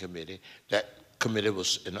Nutrition Committee. That committee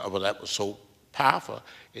was so powerful,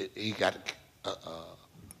 he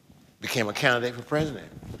became a candidate for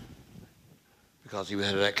president because he was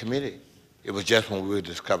head of that committee. It was just when we were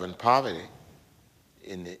discovering poverty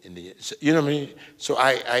you know what I mean? So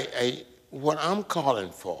what I'm calling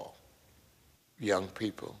for, young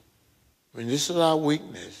people, I mean, this is our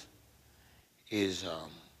weakness, is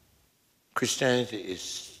Christianity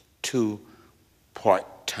is too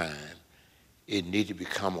part-time. It needs to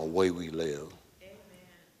become a way we live. Amen.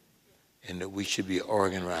 And that we should be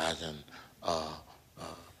organizing.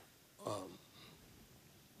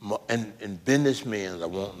 And businessmen are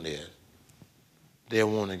wanting this. They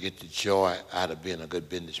want to get the joy out of being a good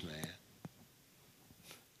businessman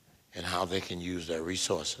and how they can use their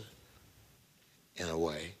resources in a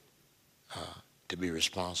way to be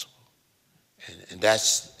responsible And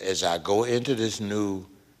that's, as I go into this new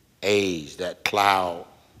age, that cloud,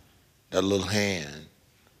 that little hand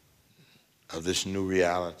of this new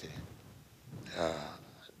reality,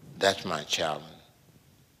 that's my challenge.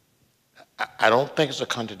 I don't think it's a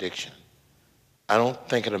contradiction. I don't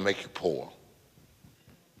think it'll make you poor.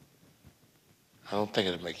 I don't think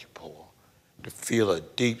it'll make you poor. To feel a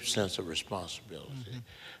deep sense of responsibility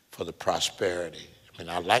for the prosperity. I mean,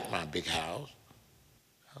 I like my big house.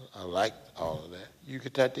 I like all of that. You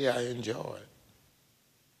get that there, I enjoy it.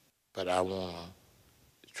 But I want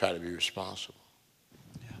to try to be responsible.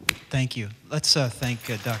 Yeah. Thank you. Let's thank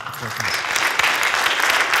Dr. Perkins.